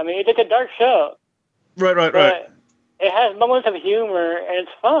Snyder. I mean, it's a dark show. Right. It has moments of humor and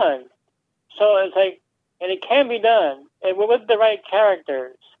it's fun. So it's like, and it can be done and with the right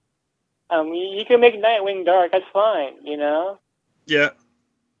characters. You can make Nightwing dark. That's fine, you know. Yeah.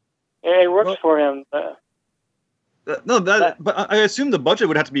 It works for him. But I assume the budget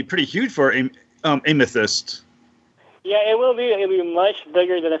would have to be pretty huge for Amethyst. Yeah, it will be. It'll be much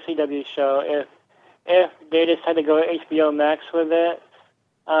bigger than a CW show if they decide to go HBOmax with it.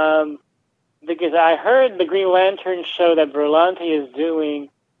 Because I heard the Green Lantern show that Berlanti is doing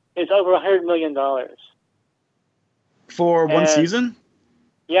is over $100 million. For one season?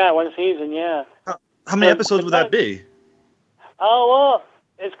 Yeah, one season, yeah. How many episodes would that be? Oh, well,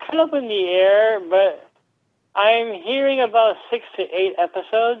 it's kind of up in the air, but I'm hearing about 6 to 8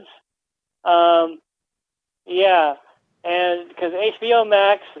 episodes. Yeah, and because HBO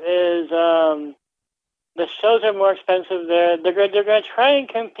Max is, the shows are more expensive there. They're going to try and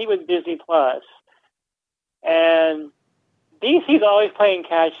compete with Disney Plus, and DC's always playing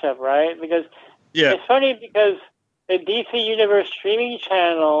catch up, right? Because it's funny because the DC Universe streaming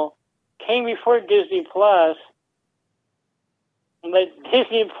channel came before Disney Plus, but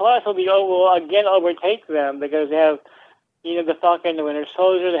Disney Plus will again overtake them because they have, the Falcon and the Winter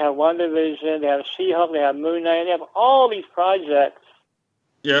Soldier, they have WandaVision, they have She-Hulk, they have Moon Knight, they have all these projects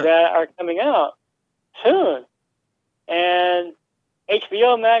that are coming out soon. And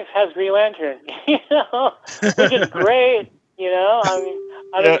HBO Max has Green Lantern, which is great, I mean,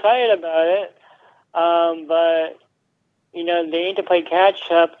 I'm excited about it. But, they need to play catch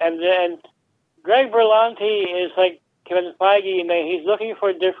up. And then Greg Berlanti is like Kevin Feige, and he's looking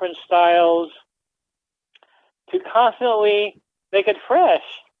for different styles to constantly make it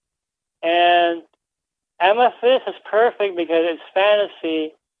fresh. And Amethyst is perfect because it's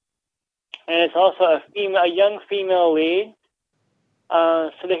fantasy, and it's also a young female lead.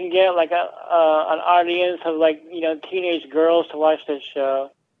 So they can get like an audience of teenage girls to watch this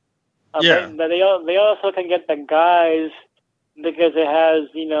show. But they also can get the guys because it has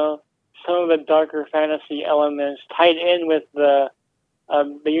some of the darker fantasy elements tied in with the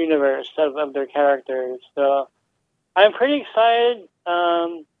universe of their characters. So I'm pretty excited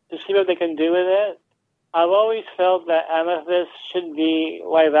to see what they can do with it. I've always felt that Amethyst should be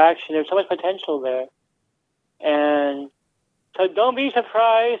live action. There's so much potential there. And so don't be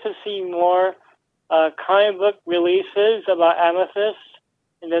surprised to see more comic book releases about Amethyst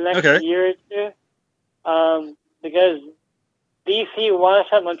in the next year or two. Because DC wants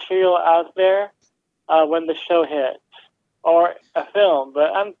that material out there when the show hits. Or a film.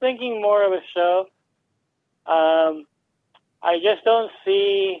 But I'm thinking more of a show. I just don't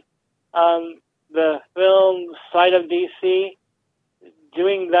see the film side of DC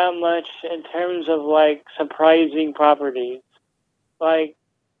doing that much in terms of surprising properties.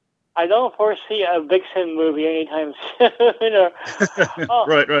 I don't foresee a Vixen movie anytime soon.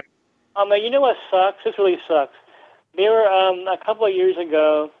 Right. You know what sucks? This really sucks. They were a couple of years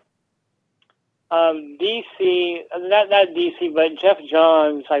ago. DC, not DC, but Jeff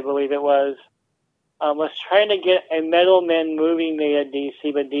Johns, I believe it was trying to get a Metal Men movie made at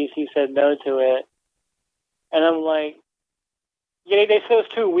DC, but DC said no to it. And I'm like, they said it was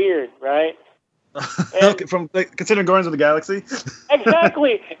too weird, right? Considering Guardians of the Galaxy?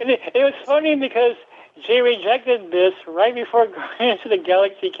 Exactly. And it was funny because Jay rejected this right before Guardians of the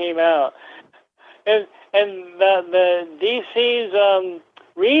Galaxy came out. And the DC's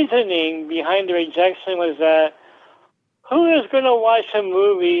reasoning behind the rejection was that who is going to watch a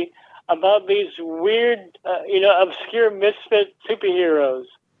movie about these weird, obscure misfit superheroes?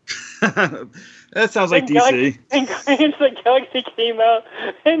 That sounds like DC. And Guardians of the Galaxy came out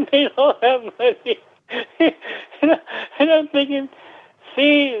and made all that money. And I'm thinking,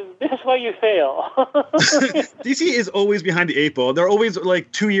 see, this is why you fail. DC is always behind the 8 ball. They're always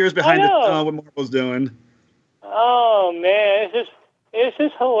 2 years behind what Marvel's doing. Oh man, it's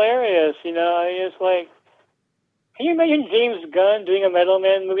just hilarious. It's like, can you imagine James Gunn doing a Metal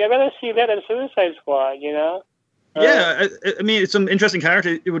Man movie? I'd rather see that than Suicide Squad. Yeah, I mean, it's some interesting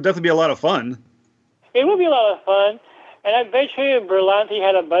character. It would definitely be a lot of fun. It would be a lot of fun, and I bet you if Berlanti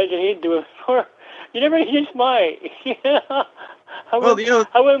had a budget, he'd do it for. He just might. I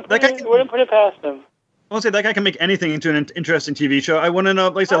wouldn't put it past him. I'll say that guy can make anything into an interesting TV show. I want to know,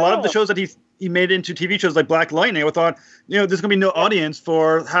 like I said, a lot of the shows that he made into TV shows, like Black Lightning, I thought, there's going to be no audience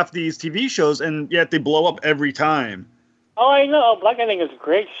for half these TV shows, and yet they blow up every time. Oh, I know. Black Lightning is a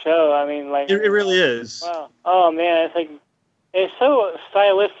great show. I mean, like... It really is. Wow. Oh, man, it's like... It's so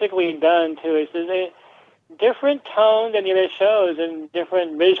stylistically done, too. It's a different tone than the other shows and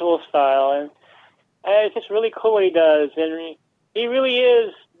different visual style, and it's just really cool what he does. And he really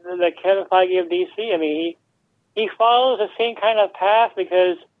is the Kevin Feige of DC. I mean, he follows the same kind of path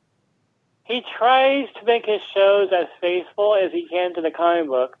because he tries to make his shows as faithful as he can to the comic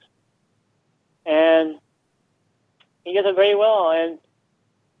books. And he does it very well. And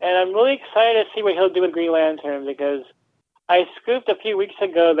I'm really excited to see what he'll do with Green Lantern, because I scooped a few weeks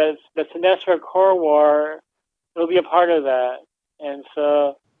ago that the Sinestro Core War will be a part of that. And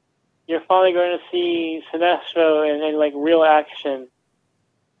so you're finally going to see Sinestro in like real action.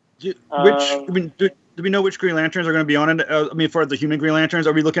 Do we know which Green Lanterns are going to be on it? For the human Green Lanterns,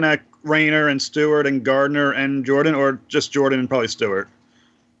 are we looking at Rayner and Stewart and Gardner and Jordan, or just Jordan and probably Stewart?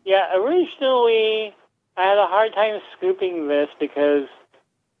 Yeah, originally I had a hard time scooping this because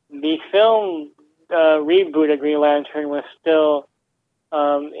the film reboot of Green Lantern was still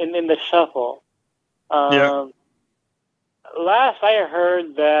in the shuffle. Last I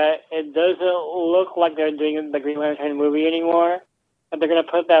heard that it doesn't look like they're doing the Green Lantern movie anymore. But they're going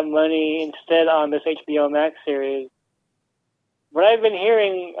to put that money instead on this HBOmax series. What I've been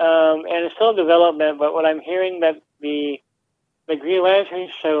hearing, and it's still in development, but what I'm hearing that the Green Lantern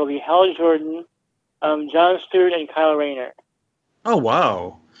show will be Hal Jordan, John Stewart, and Kyle Rayner. Oh,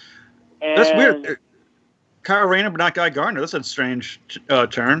 wow. And that's weird. Kyle Rayner, but not Guy Gardner. That's a strange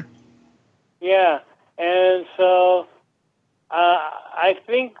turn. Yeah. And so I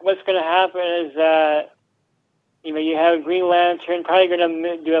think what's going to happen is that you have Green Lantern probably going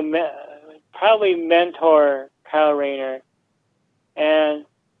to do probably mentor Kyle Rayner. And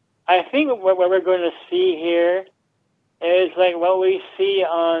I think what we're going to see here is like what we see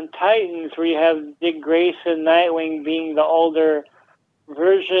on Titans, where you have Dick Grayson, Nightwing, being the older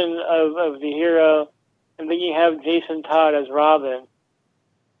version of the hero, and then you have Jason Todd as Robin.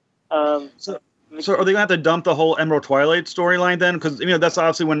 So are they going to have to dump the whole Emerald Twilight storyline then? Because that's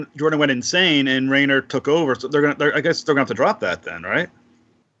obviously when Jordan went insane and Rayner took over. So I guess they're going to have to drop that then, right?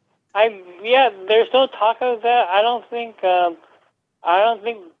 There's no talk of that. I don't think.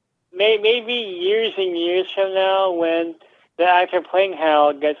 Maybe years and years from now, when the actor playing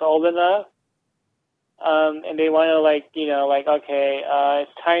Hal gets old enough, and they want to okay,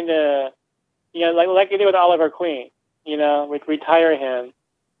 it's time to, like they did with Oliver Queen, retire him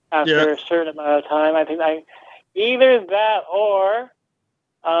after a certain amount of time. I think either that or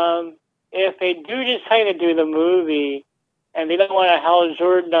if they do decide to do the movie and they don't want a Hal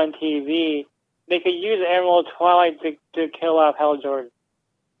Jordan on TV, they could use Emerald Twilight to kill off Hal Jordan.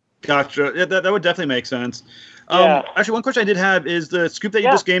 Gotcha. Yeah, that would definitely make sense. Actually, one question I did have is the scoop that you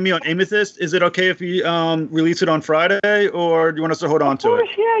just gave me on Amethyst. Is it okay if we release it on Friday, or do you want us to hold on to it? Of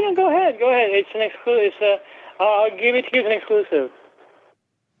course, yeah. Go ahead. It's an exclusive. I'll give it to you as an exclusive.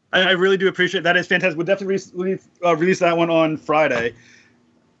 I really do appreciate that. It's fantastic. We'll definitely release that one on Friday.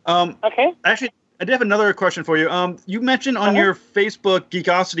 Okay. Actually, I did have another question for you. You mentioned on your Facebook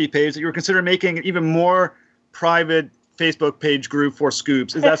Geekosity page that you were considering making an even more private Facebook page group for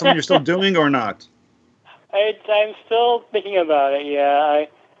scoops. Is that something you're still doing or not? I'm still thinking about it. Yeah,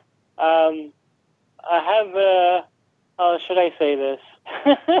 I have. How should I say this?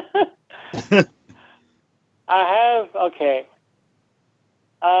 I have. Okay.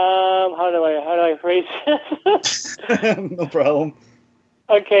 How do I phrase this? No problem.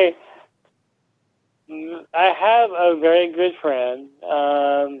 Okay. I have a very good friend.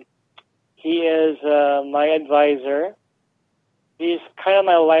 He is my advisor. He's kind of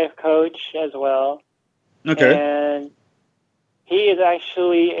my life coach as well. Okay. And he is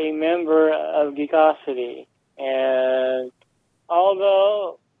actually a member of Geekosity. And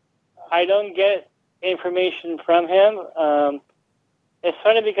although I don't get information from him, it's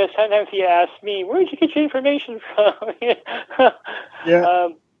funny because sometimes he asks me, "Where did you get your information from?" Yeah.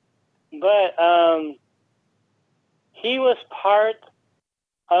 But he was part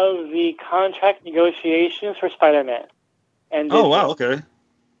of the contract negotiations for Spider-Man. And oh, wow, okay.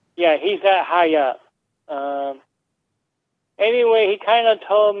 Yeah, he's that high up. Anyway, he kind of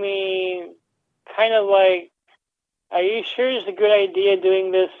told me, are you sure it's a good idea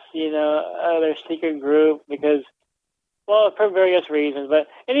doing this, other secret group? Because, well, for various reasons. But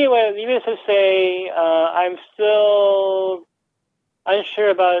anyway, needless to say, I'm still unsure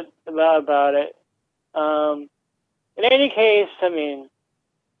about it. In any case, I mean,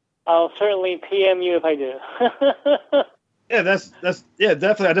 I'll certainly PM you if I do. Yeah, that's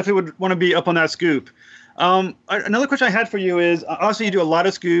definitely. I definitely would want to be up on that scoop. Another question I had for you is, obviously you do a lot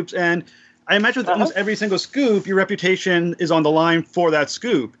of scoops, and I imagine with almost every single scoop, your reputation is on the line for that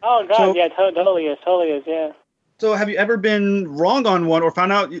scoop. Oh God, so, yeah, totally is, yeah. So have you ever been wrong on one or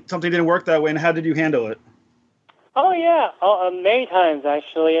found out something didn't work that way, and how did you handle it? Oh yeah, many times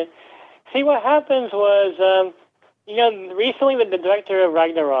actually. See, what happens was, recently with the director of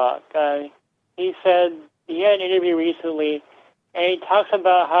Ragnarok, he said he had an interview recently, and he talks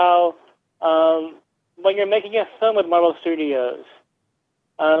about how when you're making a film with Marvel Studios,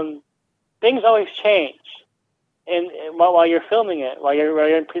 things always change. And while you're filming it, while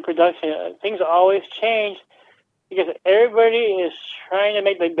you're in pre-production, things always change because everybody is trying to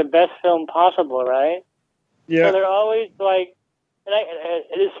make the best film possible, right? Yeah. So they're always like, and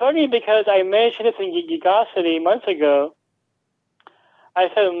it's funny because I mentioned this in Geekosity months ago. I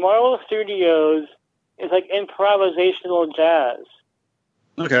said Marvel Studios is like improvisational jazz.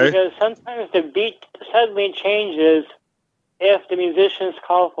 Okay. Because sometimes the beat suddenly changes if the musicians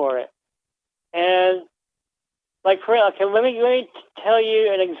call for it. And let me tell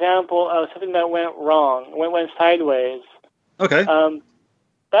you an example of something that went wrong, went sideways. Okay.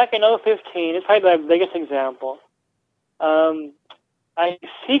 Back in 2015, it's probably the biggest example. I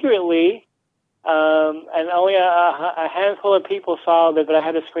secretly, and only a handful of people saw this, but I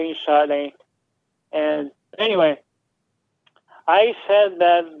had a screenshot. And anyway, I said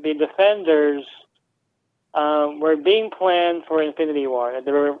that the Defenders were being planned for Infinity War. That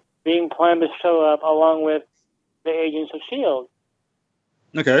they were being planned to show up along with the Agents of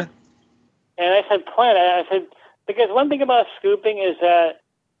S.H.I.E.L.D. Okay. And I said plan. I said, because one thing about scooping is that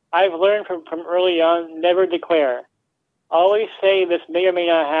I've learned from early on, never declare. Always say this may or may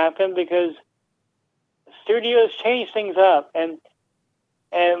not happen because studios change things up. And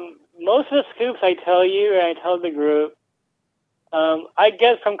most of the scoops I tell you, and I tell the group, I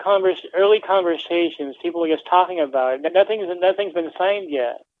get from early conversations, people are just talking about it. Nothing's been signed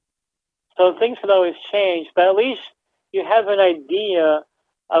yet. So things could always change, but at least you have an idea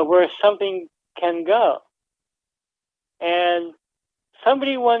of where something can go. And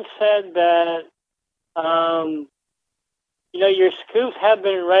somebody once said that, your scoops have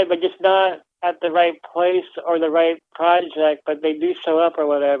been right, but just not at the right place or the right project, but they do show up or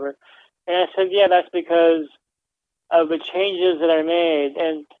whatever. And I said, yeah, that's because of the changes that are made.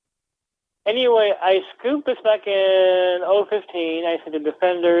 And anyway, I scooped this back in 2015. I said the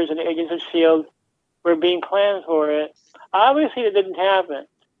Defenders and the Agents of S.H.I.E.L.D. were being planned for it. Obviously, it didn't happen.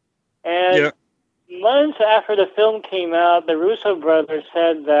 And months after the film came out, the Russo brothers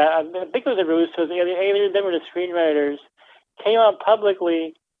said that, I think it was the Russos, either them or the screenwriters, came out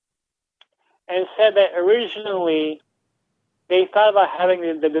publicly and said that originally they thought about having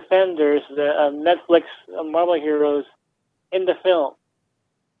the Defenders, the Netflix Marvel heroes, in the film.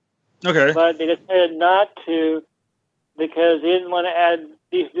 Okay. But they decided not to because they didn't want to add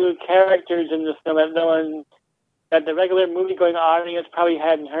these new characters in the film that the regular movie-going audience probably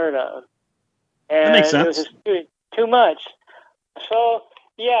hadn't heard of. And that makes sense. It was just too much. So,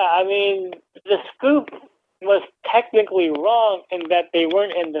 yeah, I mean, the scoop was technically wrong in that they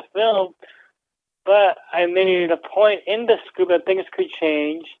weren't in the film, but I made a point in the scoop that things could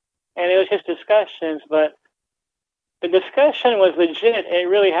change, and it was just discussions, but the discussion was legit. It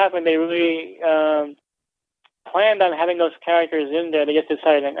really happened. They really planned on having those characters in there. They just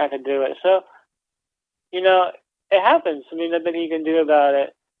decided not to do it. So, it happens. I mean, nothing you can do about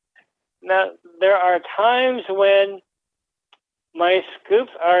it. Now, there are times when my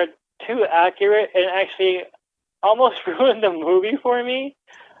scoops are too accurate and actually almost ruin the movie for me.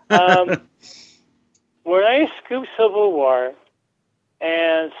 When I scooped Civil War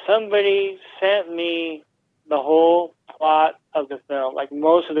and somebody sent me the whole plot of the film, like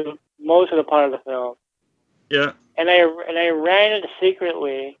most of the part of the film. Yeah. And I ran it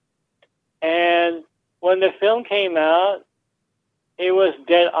secretly, and when the film came out, it was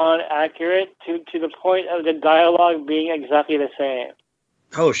dead on accurate to the point of the dialogue being exactly the same.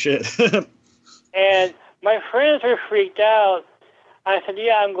 Oh shit. And my friends were freaked out. I said,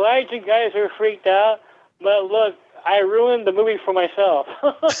 "Yeah, I'm glad you guys are freaked out, but look, I ruined the movie for myself."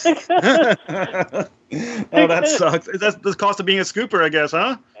 Oh, that sucks. That's the cost of being a scooper, I guess,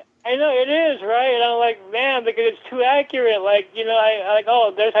 huh? I know it is, right? And I'm like, man, because it's too accurate. Like, I like,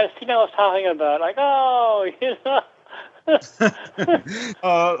 oh, there's that scene I was talking about. Like, oh,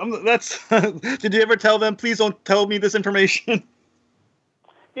 That's. Did you ever tell them, please don't tell me this information?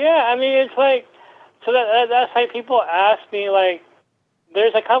 Yeah, I mean, it's like, so that's why people ask me, like,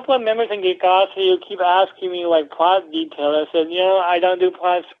 there's a couple of members in Geekosity who keep asking me like plot details. I said, I don't do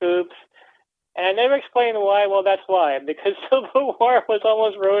plot scoops. And I never explained why. Well, that's why. Because Civil War was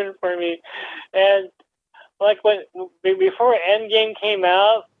almost ruined for me. And like before Endgame came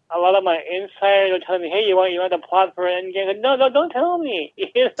out, a lot of my insiders were telling me, "Hey, you want the plot for Endgame?" I said, no, don't tell me.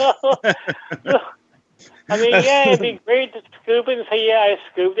 I mean, yeah, it'd be great to scoop it and say, yeah, I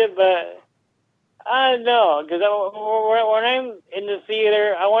scooped it, but I don't know, because when I'm in the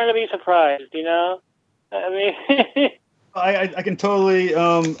theater, I want to be surprised. I mean. I can totally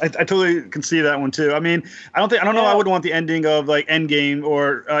I totally can see that one too. I mean, I don't know I would want the ending of like Endgame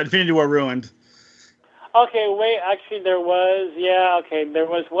or Infinity War ruined. Okay, wait, actually there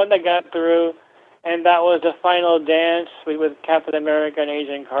was one that got through, and that was the final dance with Captain America and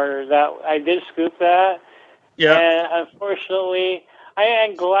Agent Carter. That I did scoop that. Yeah. And unfortunately, I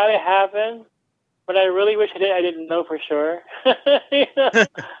am glad it happened, but I really wish I didn't know for sure.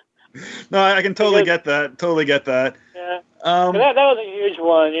 No, I can totally get that. Totally get that. Yeah. That was a huge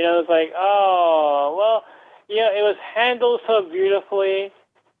one. It's like, oh, well, it was handled so beautifully,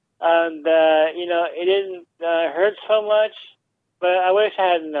 and it didn't hurt so much. But I wish I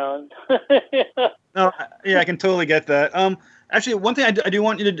had known. No, yeah, I can totally get that. Actually, one thing I do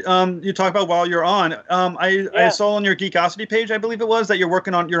want you to you talk about while you're on. I saw on your Geekosity page, I believe it was, that you're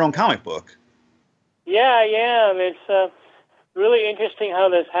working on your own comic book. Yeah, I am. It's really interesting how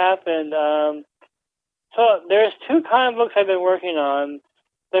this happened. So there's 2 comic books I've been working on.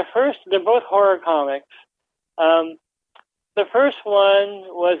 They're both horror comics. The first one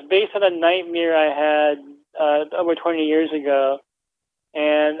was based on a nightmare I had over 20 years ago.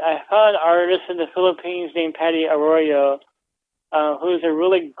 And I found an artist in the Philippines named Patty Arroyo, who's a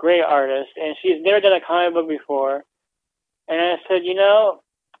really great artist. And she's never done a comic book before. And I said,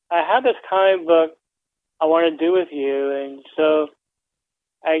 I have this comic book I want to do with you. And so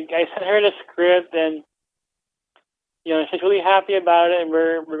I sent her the script, and she's really happy about it, and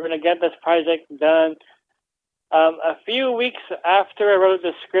we're going to get this project done. A few weeks after I wrote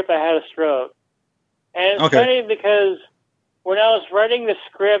the script, I had a stroke. And it's funny because when I was writing the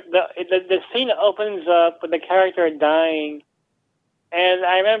script, the scene opens up with the character dying. And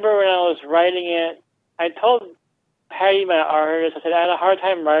I remember when I was writing it, I told Patty, my artist, I said I had a hard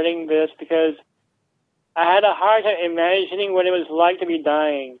time writing this because I had a hard time imagining what it was like to be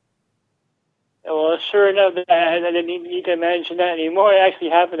dying. Well, sure enough, I didn't need to imagine that anymore. It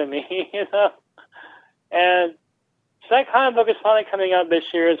actually happened to me, And so that comic book is finally coming out this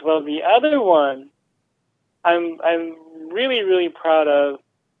year as well. The other one, I'm really, really proud of,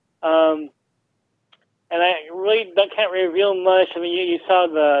 and I really can't reveal much. I mean, you saw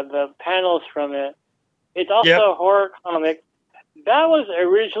the panels from it. It's also a horror comic. That was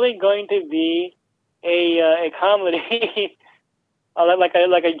originally going to be a comedy. like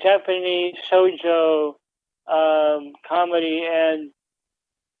a Japanese shoujo comedy, and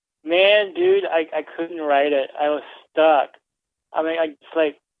man, dude, I couldn't write it. I was stuck. I mean,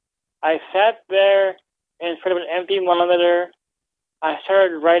 I sat there in front of an empty monitor. I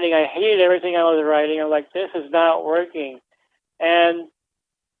started writing. I hated everything I was writing. I'm like, this is not working. And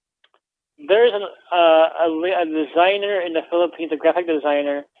there's a designer in the Philippines, a graphic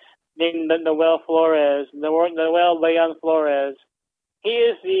designer named Noel Leon Flores. He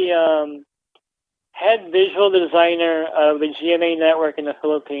is the head visual designer of the GMA network in the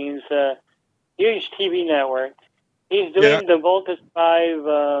Philippines, huge TV network. He's doing the Voltus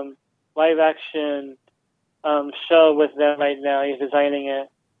 5 live-action show with them right now. He's designing it.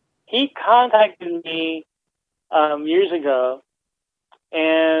 He contacted me years ago,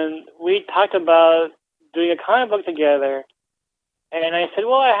 and we talked about doing a comic book together. And I said,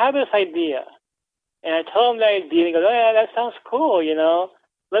 well, I have this idea. And I told him the idea, and he goes, oh, yeah, that sounds cool,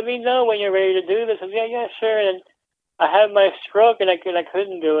 Let me know when you're ready to do this. I said, yeah, sure. And I had my stroke, and I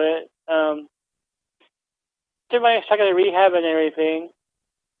couldn't do it. After my stroke, I rehab and everything,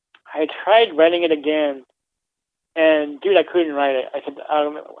 I tried writing it again. And, dude, I couldn't write it. I said,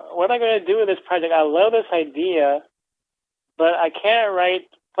 what am I going to do with this project? I love this idea, but I can't write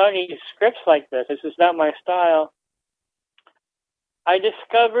funny scripts like this. It's just not my style. I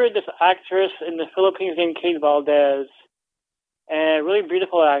discovered this actress in the Philippines named Kate Valdez, and a really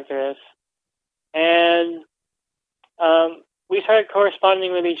beautiful actress. And we started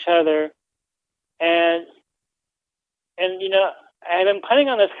corresponding with each other. And I had been planning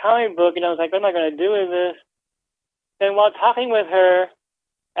on this comic book, and I was like, what am I going to do with this? Then while talking with her,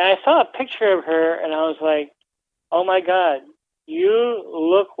 and I saw a picture of her, and I was like, oh my God, you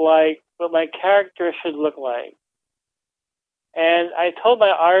look like what my character should look like. And I told my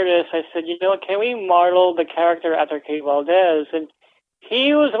artist, I said, can we model the character after Kate Valdez? And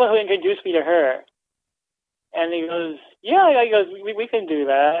he was the one who introduced me to her. And he goes, yeah, he goes, we can do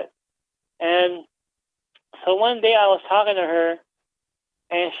that. And so one day I was talking to her,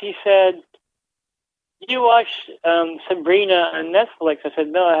 and she said, you watched Sabrina on Netflix? I said,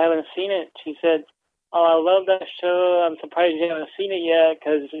 no, I haven't seen it. She said, oh, I love that show. I'm surprised you haven't seen it yet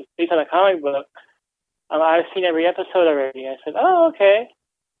because it's based on a comic book. I've seen every episode already. I said, oh, okay.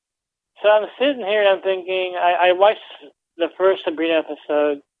 So I'm sitting here and I'm thinking, I watched the first Sabrina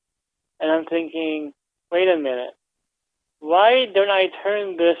episode, and I'm thinking, wait a minute. Why don't I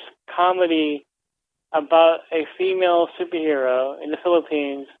turn this comedy about a female superhero in the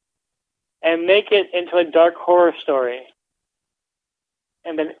Philippines and make it into a dark horror story?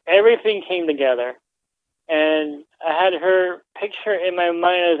 And then everything came together. And I had her picture in my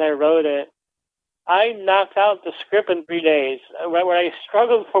mind as I wrote it. I knocked out the script in 3 days, where I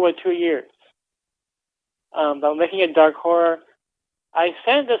struggled for 2 years about making it dark horror. I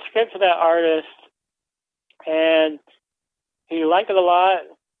sent the script to that artist, and he liked it a lot.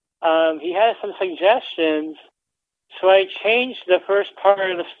 He had some suggestions, so I changed the first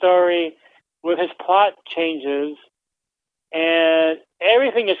part of the story with his plot changes, and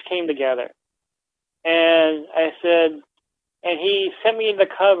everything just came together. And I said, and he sent me the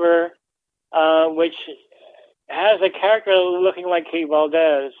cover, which has a character looking like Kate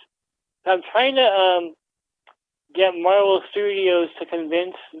Valdez. So I'm trying to get Marvel Studios to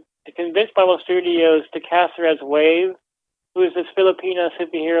convince Marvel Studios to cast her as Wave, who is this Filipino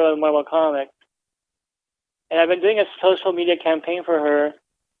superhero in Marvel Comics. And I've been doing a social media campaign for her.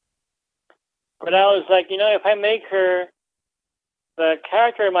 But I was like, if I make her the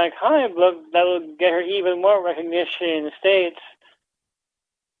character in my comic book, that will get her even more recognition in the States.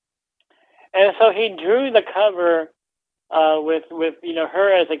 And so he drew the cover with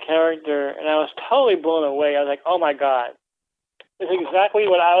her as a character, and I was totally blown away. I was like, oh my God, this is exactly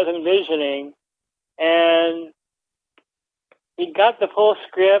what I was envisioning. And he got the full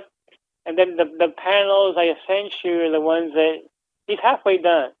script, and then the panels I sent you are the ones that he's halfway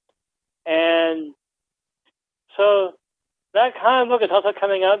done. And so that comic book is also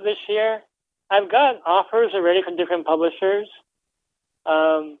coming out this year. I've got offers already from different publishers,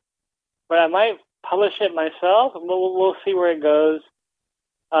 but I might publish it myself. We'll see where it goes.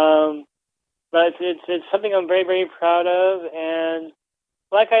 But it's something I'm very, very proud of. And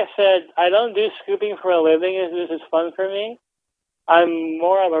like I said, I don't do scooping for a living. This is fun for me. I'm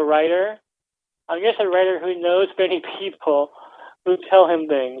more of a writer. I'm just a writer who knows many people who tell him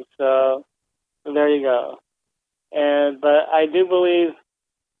things. So there you go. But I do believe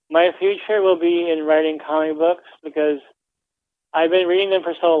my future will be in writing comic books because I've been reading them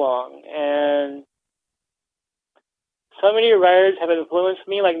for so long. And so many writers have influenced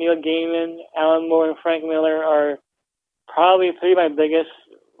me, like Neil Gaiman, Alan Moore, and Frank Miller are probably three of my biggest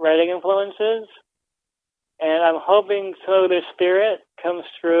writing influences. And I'm hoping some of their spirit comes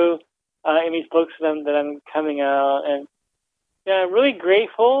through in these books that I'm coming out. And I'm really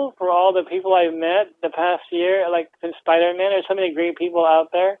grateful for all the people I've met the past year, like since Spider-Man. There's so many great people out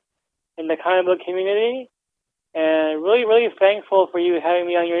there in the comic book community. And really, really thankful for you having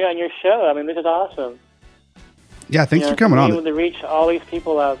me on your show. I mean, this is awesome. Yeah, thanks for coming on. Able to reach all these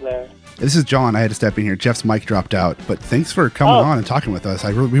people out there. This is John. I had to step in here. Jeff's mic dropped out, but thanks for coming on and talking with us.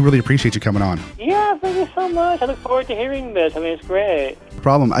 We really appreciate you coming on. Yeah, thank you so much. I look forward to hearing this. I mean, it's great. No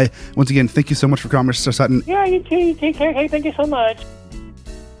problem. Once again, thank you so much for coming, Mr. Sutton. Yeah, you too. Take care. Hey, thank you so much.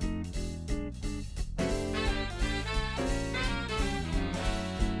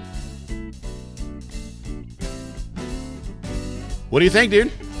 What do you think, dude?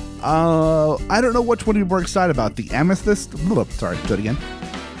 I don't know which one to be more excited about. The Amethyst. Sorry, do it again.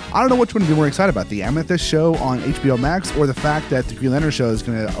 I don't know which one to be more excited about. The Amethyst show on HBOmax or the fact that the Green Lantern show is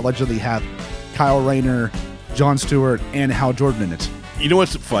going to allegedly have Kyle Rayner, Jon Stewart, and Hal Jordan in it. You know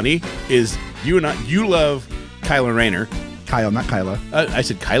what's funny is you love Kylo Rayner. Kyle, not Kylo. I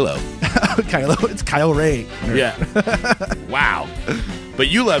said Kylo. Kylo. It's Kyle Ray. Yeah. Wow. But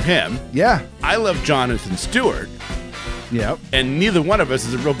you love him. Yeah. I love Jonathan Stewart. Yep. And neither one of us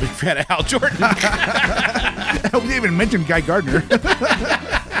is a real big fan of Hal Jordan. We didn't even mention Guy Gardner.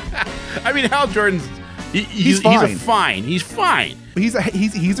 I mean, Hal Jordan's he's fine. He's fine. He's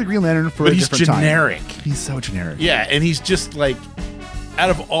a Green Lantern for a different time. But he's generic. He's so generic. Yeah, and he's just like, out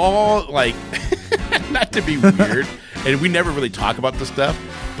of all, like, not to be weird, and we never really talk about this stuff,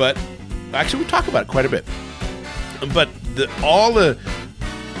 but actually we talk about it quite a bit. But all the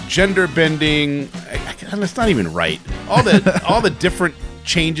gender bending, it's not even right. All the different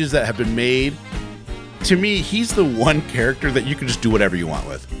changes that have been made. To me, he's the one character that you can just do whatever you want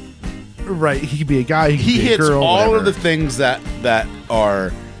with. Right. He could be a guy. He could be a hits girl, all whatever. of the things that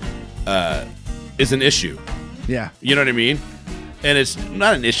are is an issue. Yeah. You know what I mean? And it's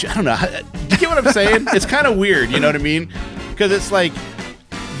not an issue. I don't know. Do you get what I'm saying? It's kind of weird. You know what I mean? Because it's like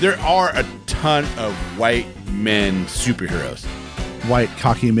there are a ton of white men superheroes. White,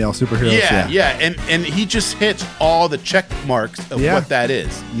 cocky male superheroes. Yeah. And he just hits all the check marks of what that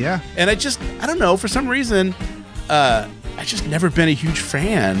is. Yeah. And I don't know, for some reason, I just never been a huge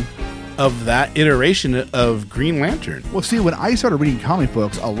fan of that iteration of Green Lantern. Well, see, when I started reading comic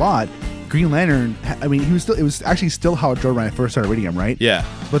books a lot, Green Lantern, I mean, it was actually still Hal Jordan when I first started reading him, right? Yeah.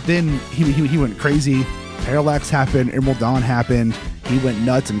 But then he went crazy. Parallax happened. Emerald Dawn happened. He went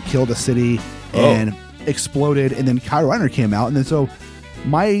nuts and killed a city and exploded. And then Kyle Reiner came out. And then so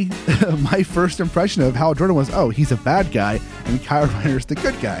my first impression of Hal Jordan was, oh, he's a bad guy, and Kyle Reiner's the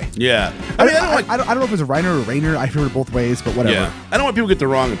good guy. Yeah. I don't know if it's a Reiner or Rainer. I feel it both ways, but whatever. Yeah. I don't want people to get the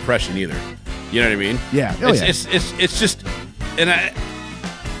wrong impression either. You know what I mean? Yeah. It's just, and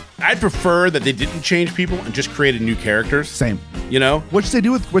I'd prefer that they didn't change people and just created new characters. Same. You know, which they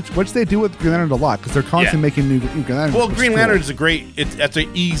do with Green Lantern a lot, because they're constantly making new Green Lanterns. Well, Green Lantern is that's an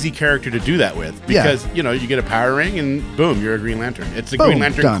easy character to do that with, because you get a power ring and boom, you're a Green Lantern. It's a Green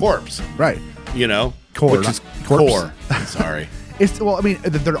Lantern corpse, right? You know, core, which is corpse. core. Sorry.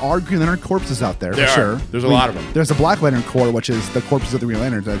 There are Green Lantern corpses out there. Sure. There's a lot of them. There's a Black Lantern Corps, which is the corpses of the Green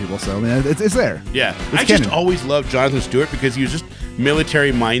Lanterns that people. So I mean, it's there. Yeah, I just always loved Jonathan Stewart because he was just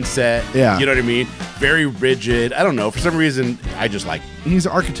military mindset. Yeah, you know what I mean. Very rigid. I don't know. For some reason, I just like. He's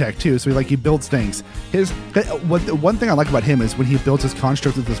an architect too, so he builds things. One thing I like about him is when he builds his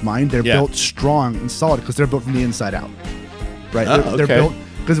constructs with his mind, they're built strong and solid because they're built from the inside out. Right. They're built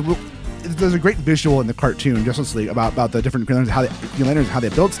because. There's a great visual in the cartoon Justice League about the different Green Lanterns, how they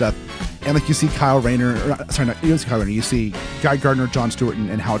build stuff, and like you see Kyle Rayner, you don't see Kyle Rayner, you see Guy Gardner, John Stewart,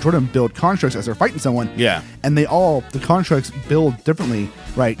 and Hal Jordan build constructs as they're fighting someone. Yeah, and the constructs build differently,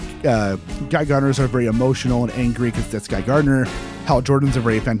 right? Guy Gardner's are very emotional and angry because that's Guy Gardner. Hal Jordan's are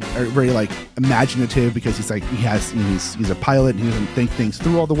very like imaginative because he's a pilot and he doesn't think things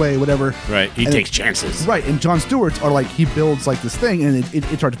through all the way, whatever. Right, he takes chances. Right, and John Stewart's are like he builds like this thing and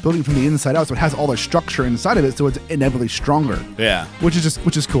it starts building from the inside out, so it has all the structure inside of it, so it's inevitably stronger. Yeah, which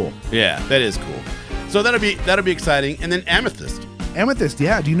is cool. Yeah, that is cool. So that'll be exciting. And then Amethyst.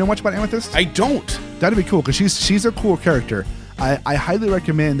 Yeah. Do you know much about Amethyst? I don't. That'd be cool because she's a cool character. I highly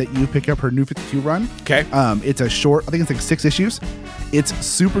recommend that you pick up her New 52 run. Okay. It's a short, I think it's like 6 issues. It's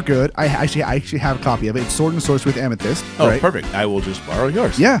super good. I actually have a copy of it. It's Sword and Sorcery with Amethyst. Oh, right? Perfect. I will just borrow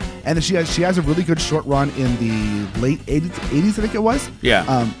yours. Yeah. And then she has a really good short run in the late 80s, I think it was.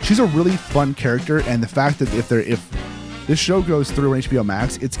 Yeah. She's a really fun character, and the fact that if this show goes through on HBO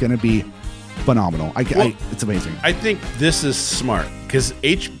Max, it's going to be phenomenal. It's amazing. I think this is smart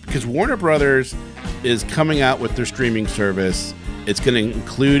because Warner Brothers is coming out with their streaming service. It's going to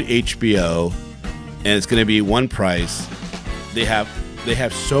include HBO, and it's going to be one price. They have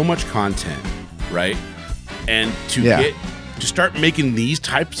so much content, right? And to start making these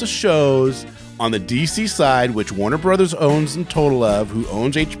types of shows on the DC side, which Warner Brothers owns in total of, who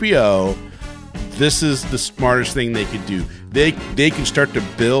owns HBO, this is the smartest thing they could do. They can start to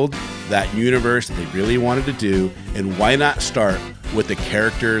build that universe that they really wanted to do, and why not start with a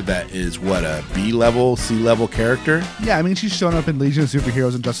character that is a B-level, C-level character? Yeah, I mean, she's shown up in Legion of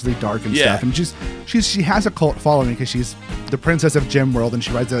Superheroes and Justice League Dark and stuff, and she has a cult following because she's the Princess of Gem World and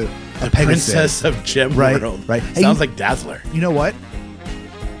she rides a Pegasus. Princess of Gem World. Right. Sounds like Dazzler. You know what?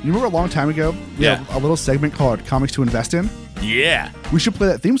 You remember a long time ago, we had a little segment called Comics to Invest in? Yeah. We should play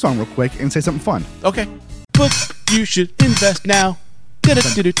that theme song real quick and say something fun. Okay. Books you should invest now. There,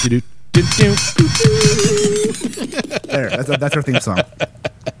 that's our theme song.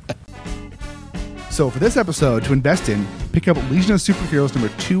 So for this episode, to invest in, pick up Legion of Superheroes number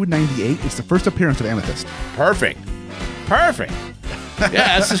 298. It's the first appearance of Amethyst. Perfect. Yeah,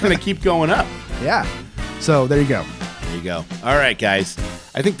 that's just going to keep going up. Yeah. So there you go. There you go. All right, guys.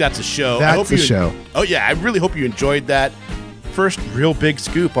 I think that's a show. That's a show. Oh, yeah. I really hope you enjoyed that first real big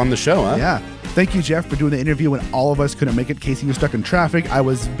scoop on the show, huh? Yeah. Thank you, Jeff, for doing the interview when all of us couldn't make it. Casey was stuck in traffic. I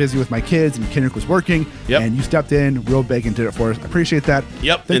was busy with my kids, and Kendrick was working. Yep. And you stepped in real big and did it for us. I appreciate that.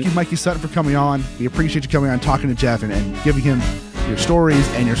 Yep. Thank you, Mikey Sutton, for coming on. We appreciate you coming on, talking to Jeff, and giving him your stories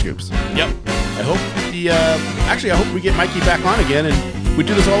and your scoops. Yep. I hope I hope we get Mikey back on again, and we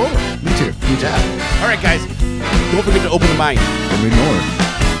do this all over. Me too. Yeah. All right, guys. Don't forget to open the mind. And read more.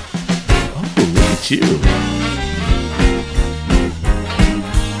 Oh, look at you.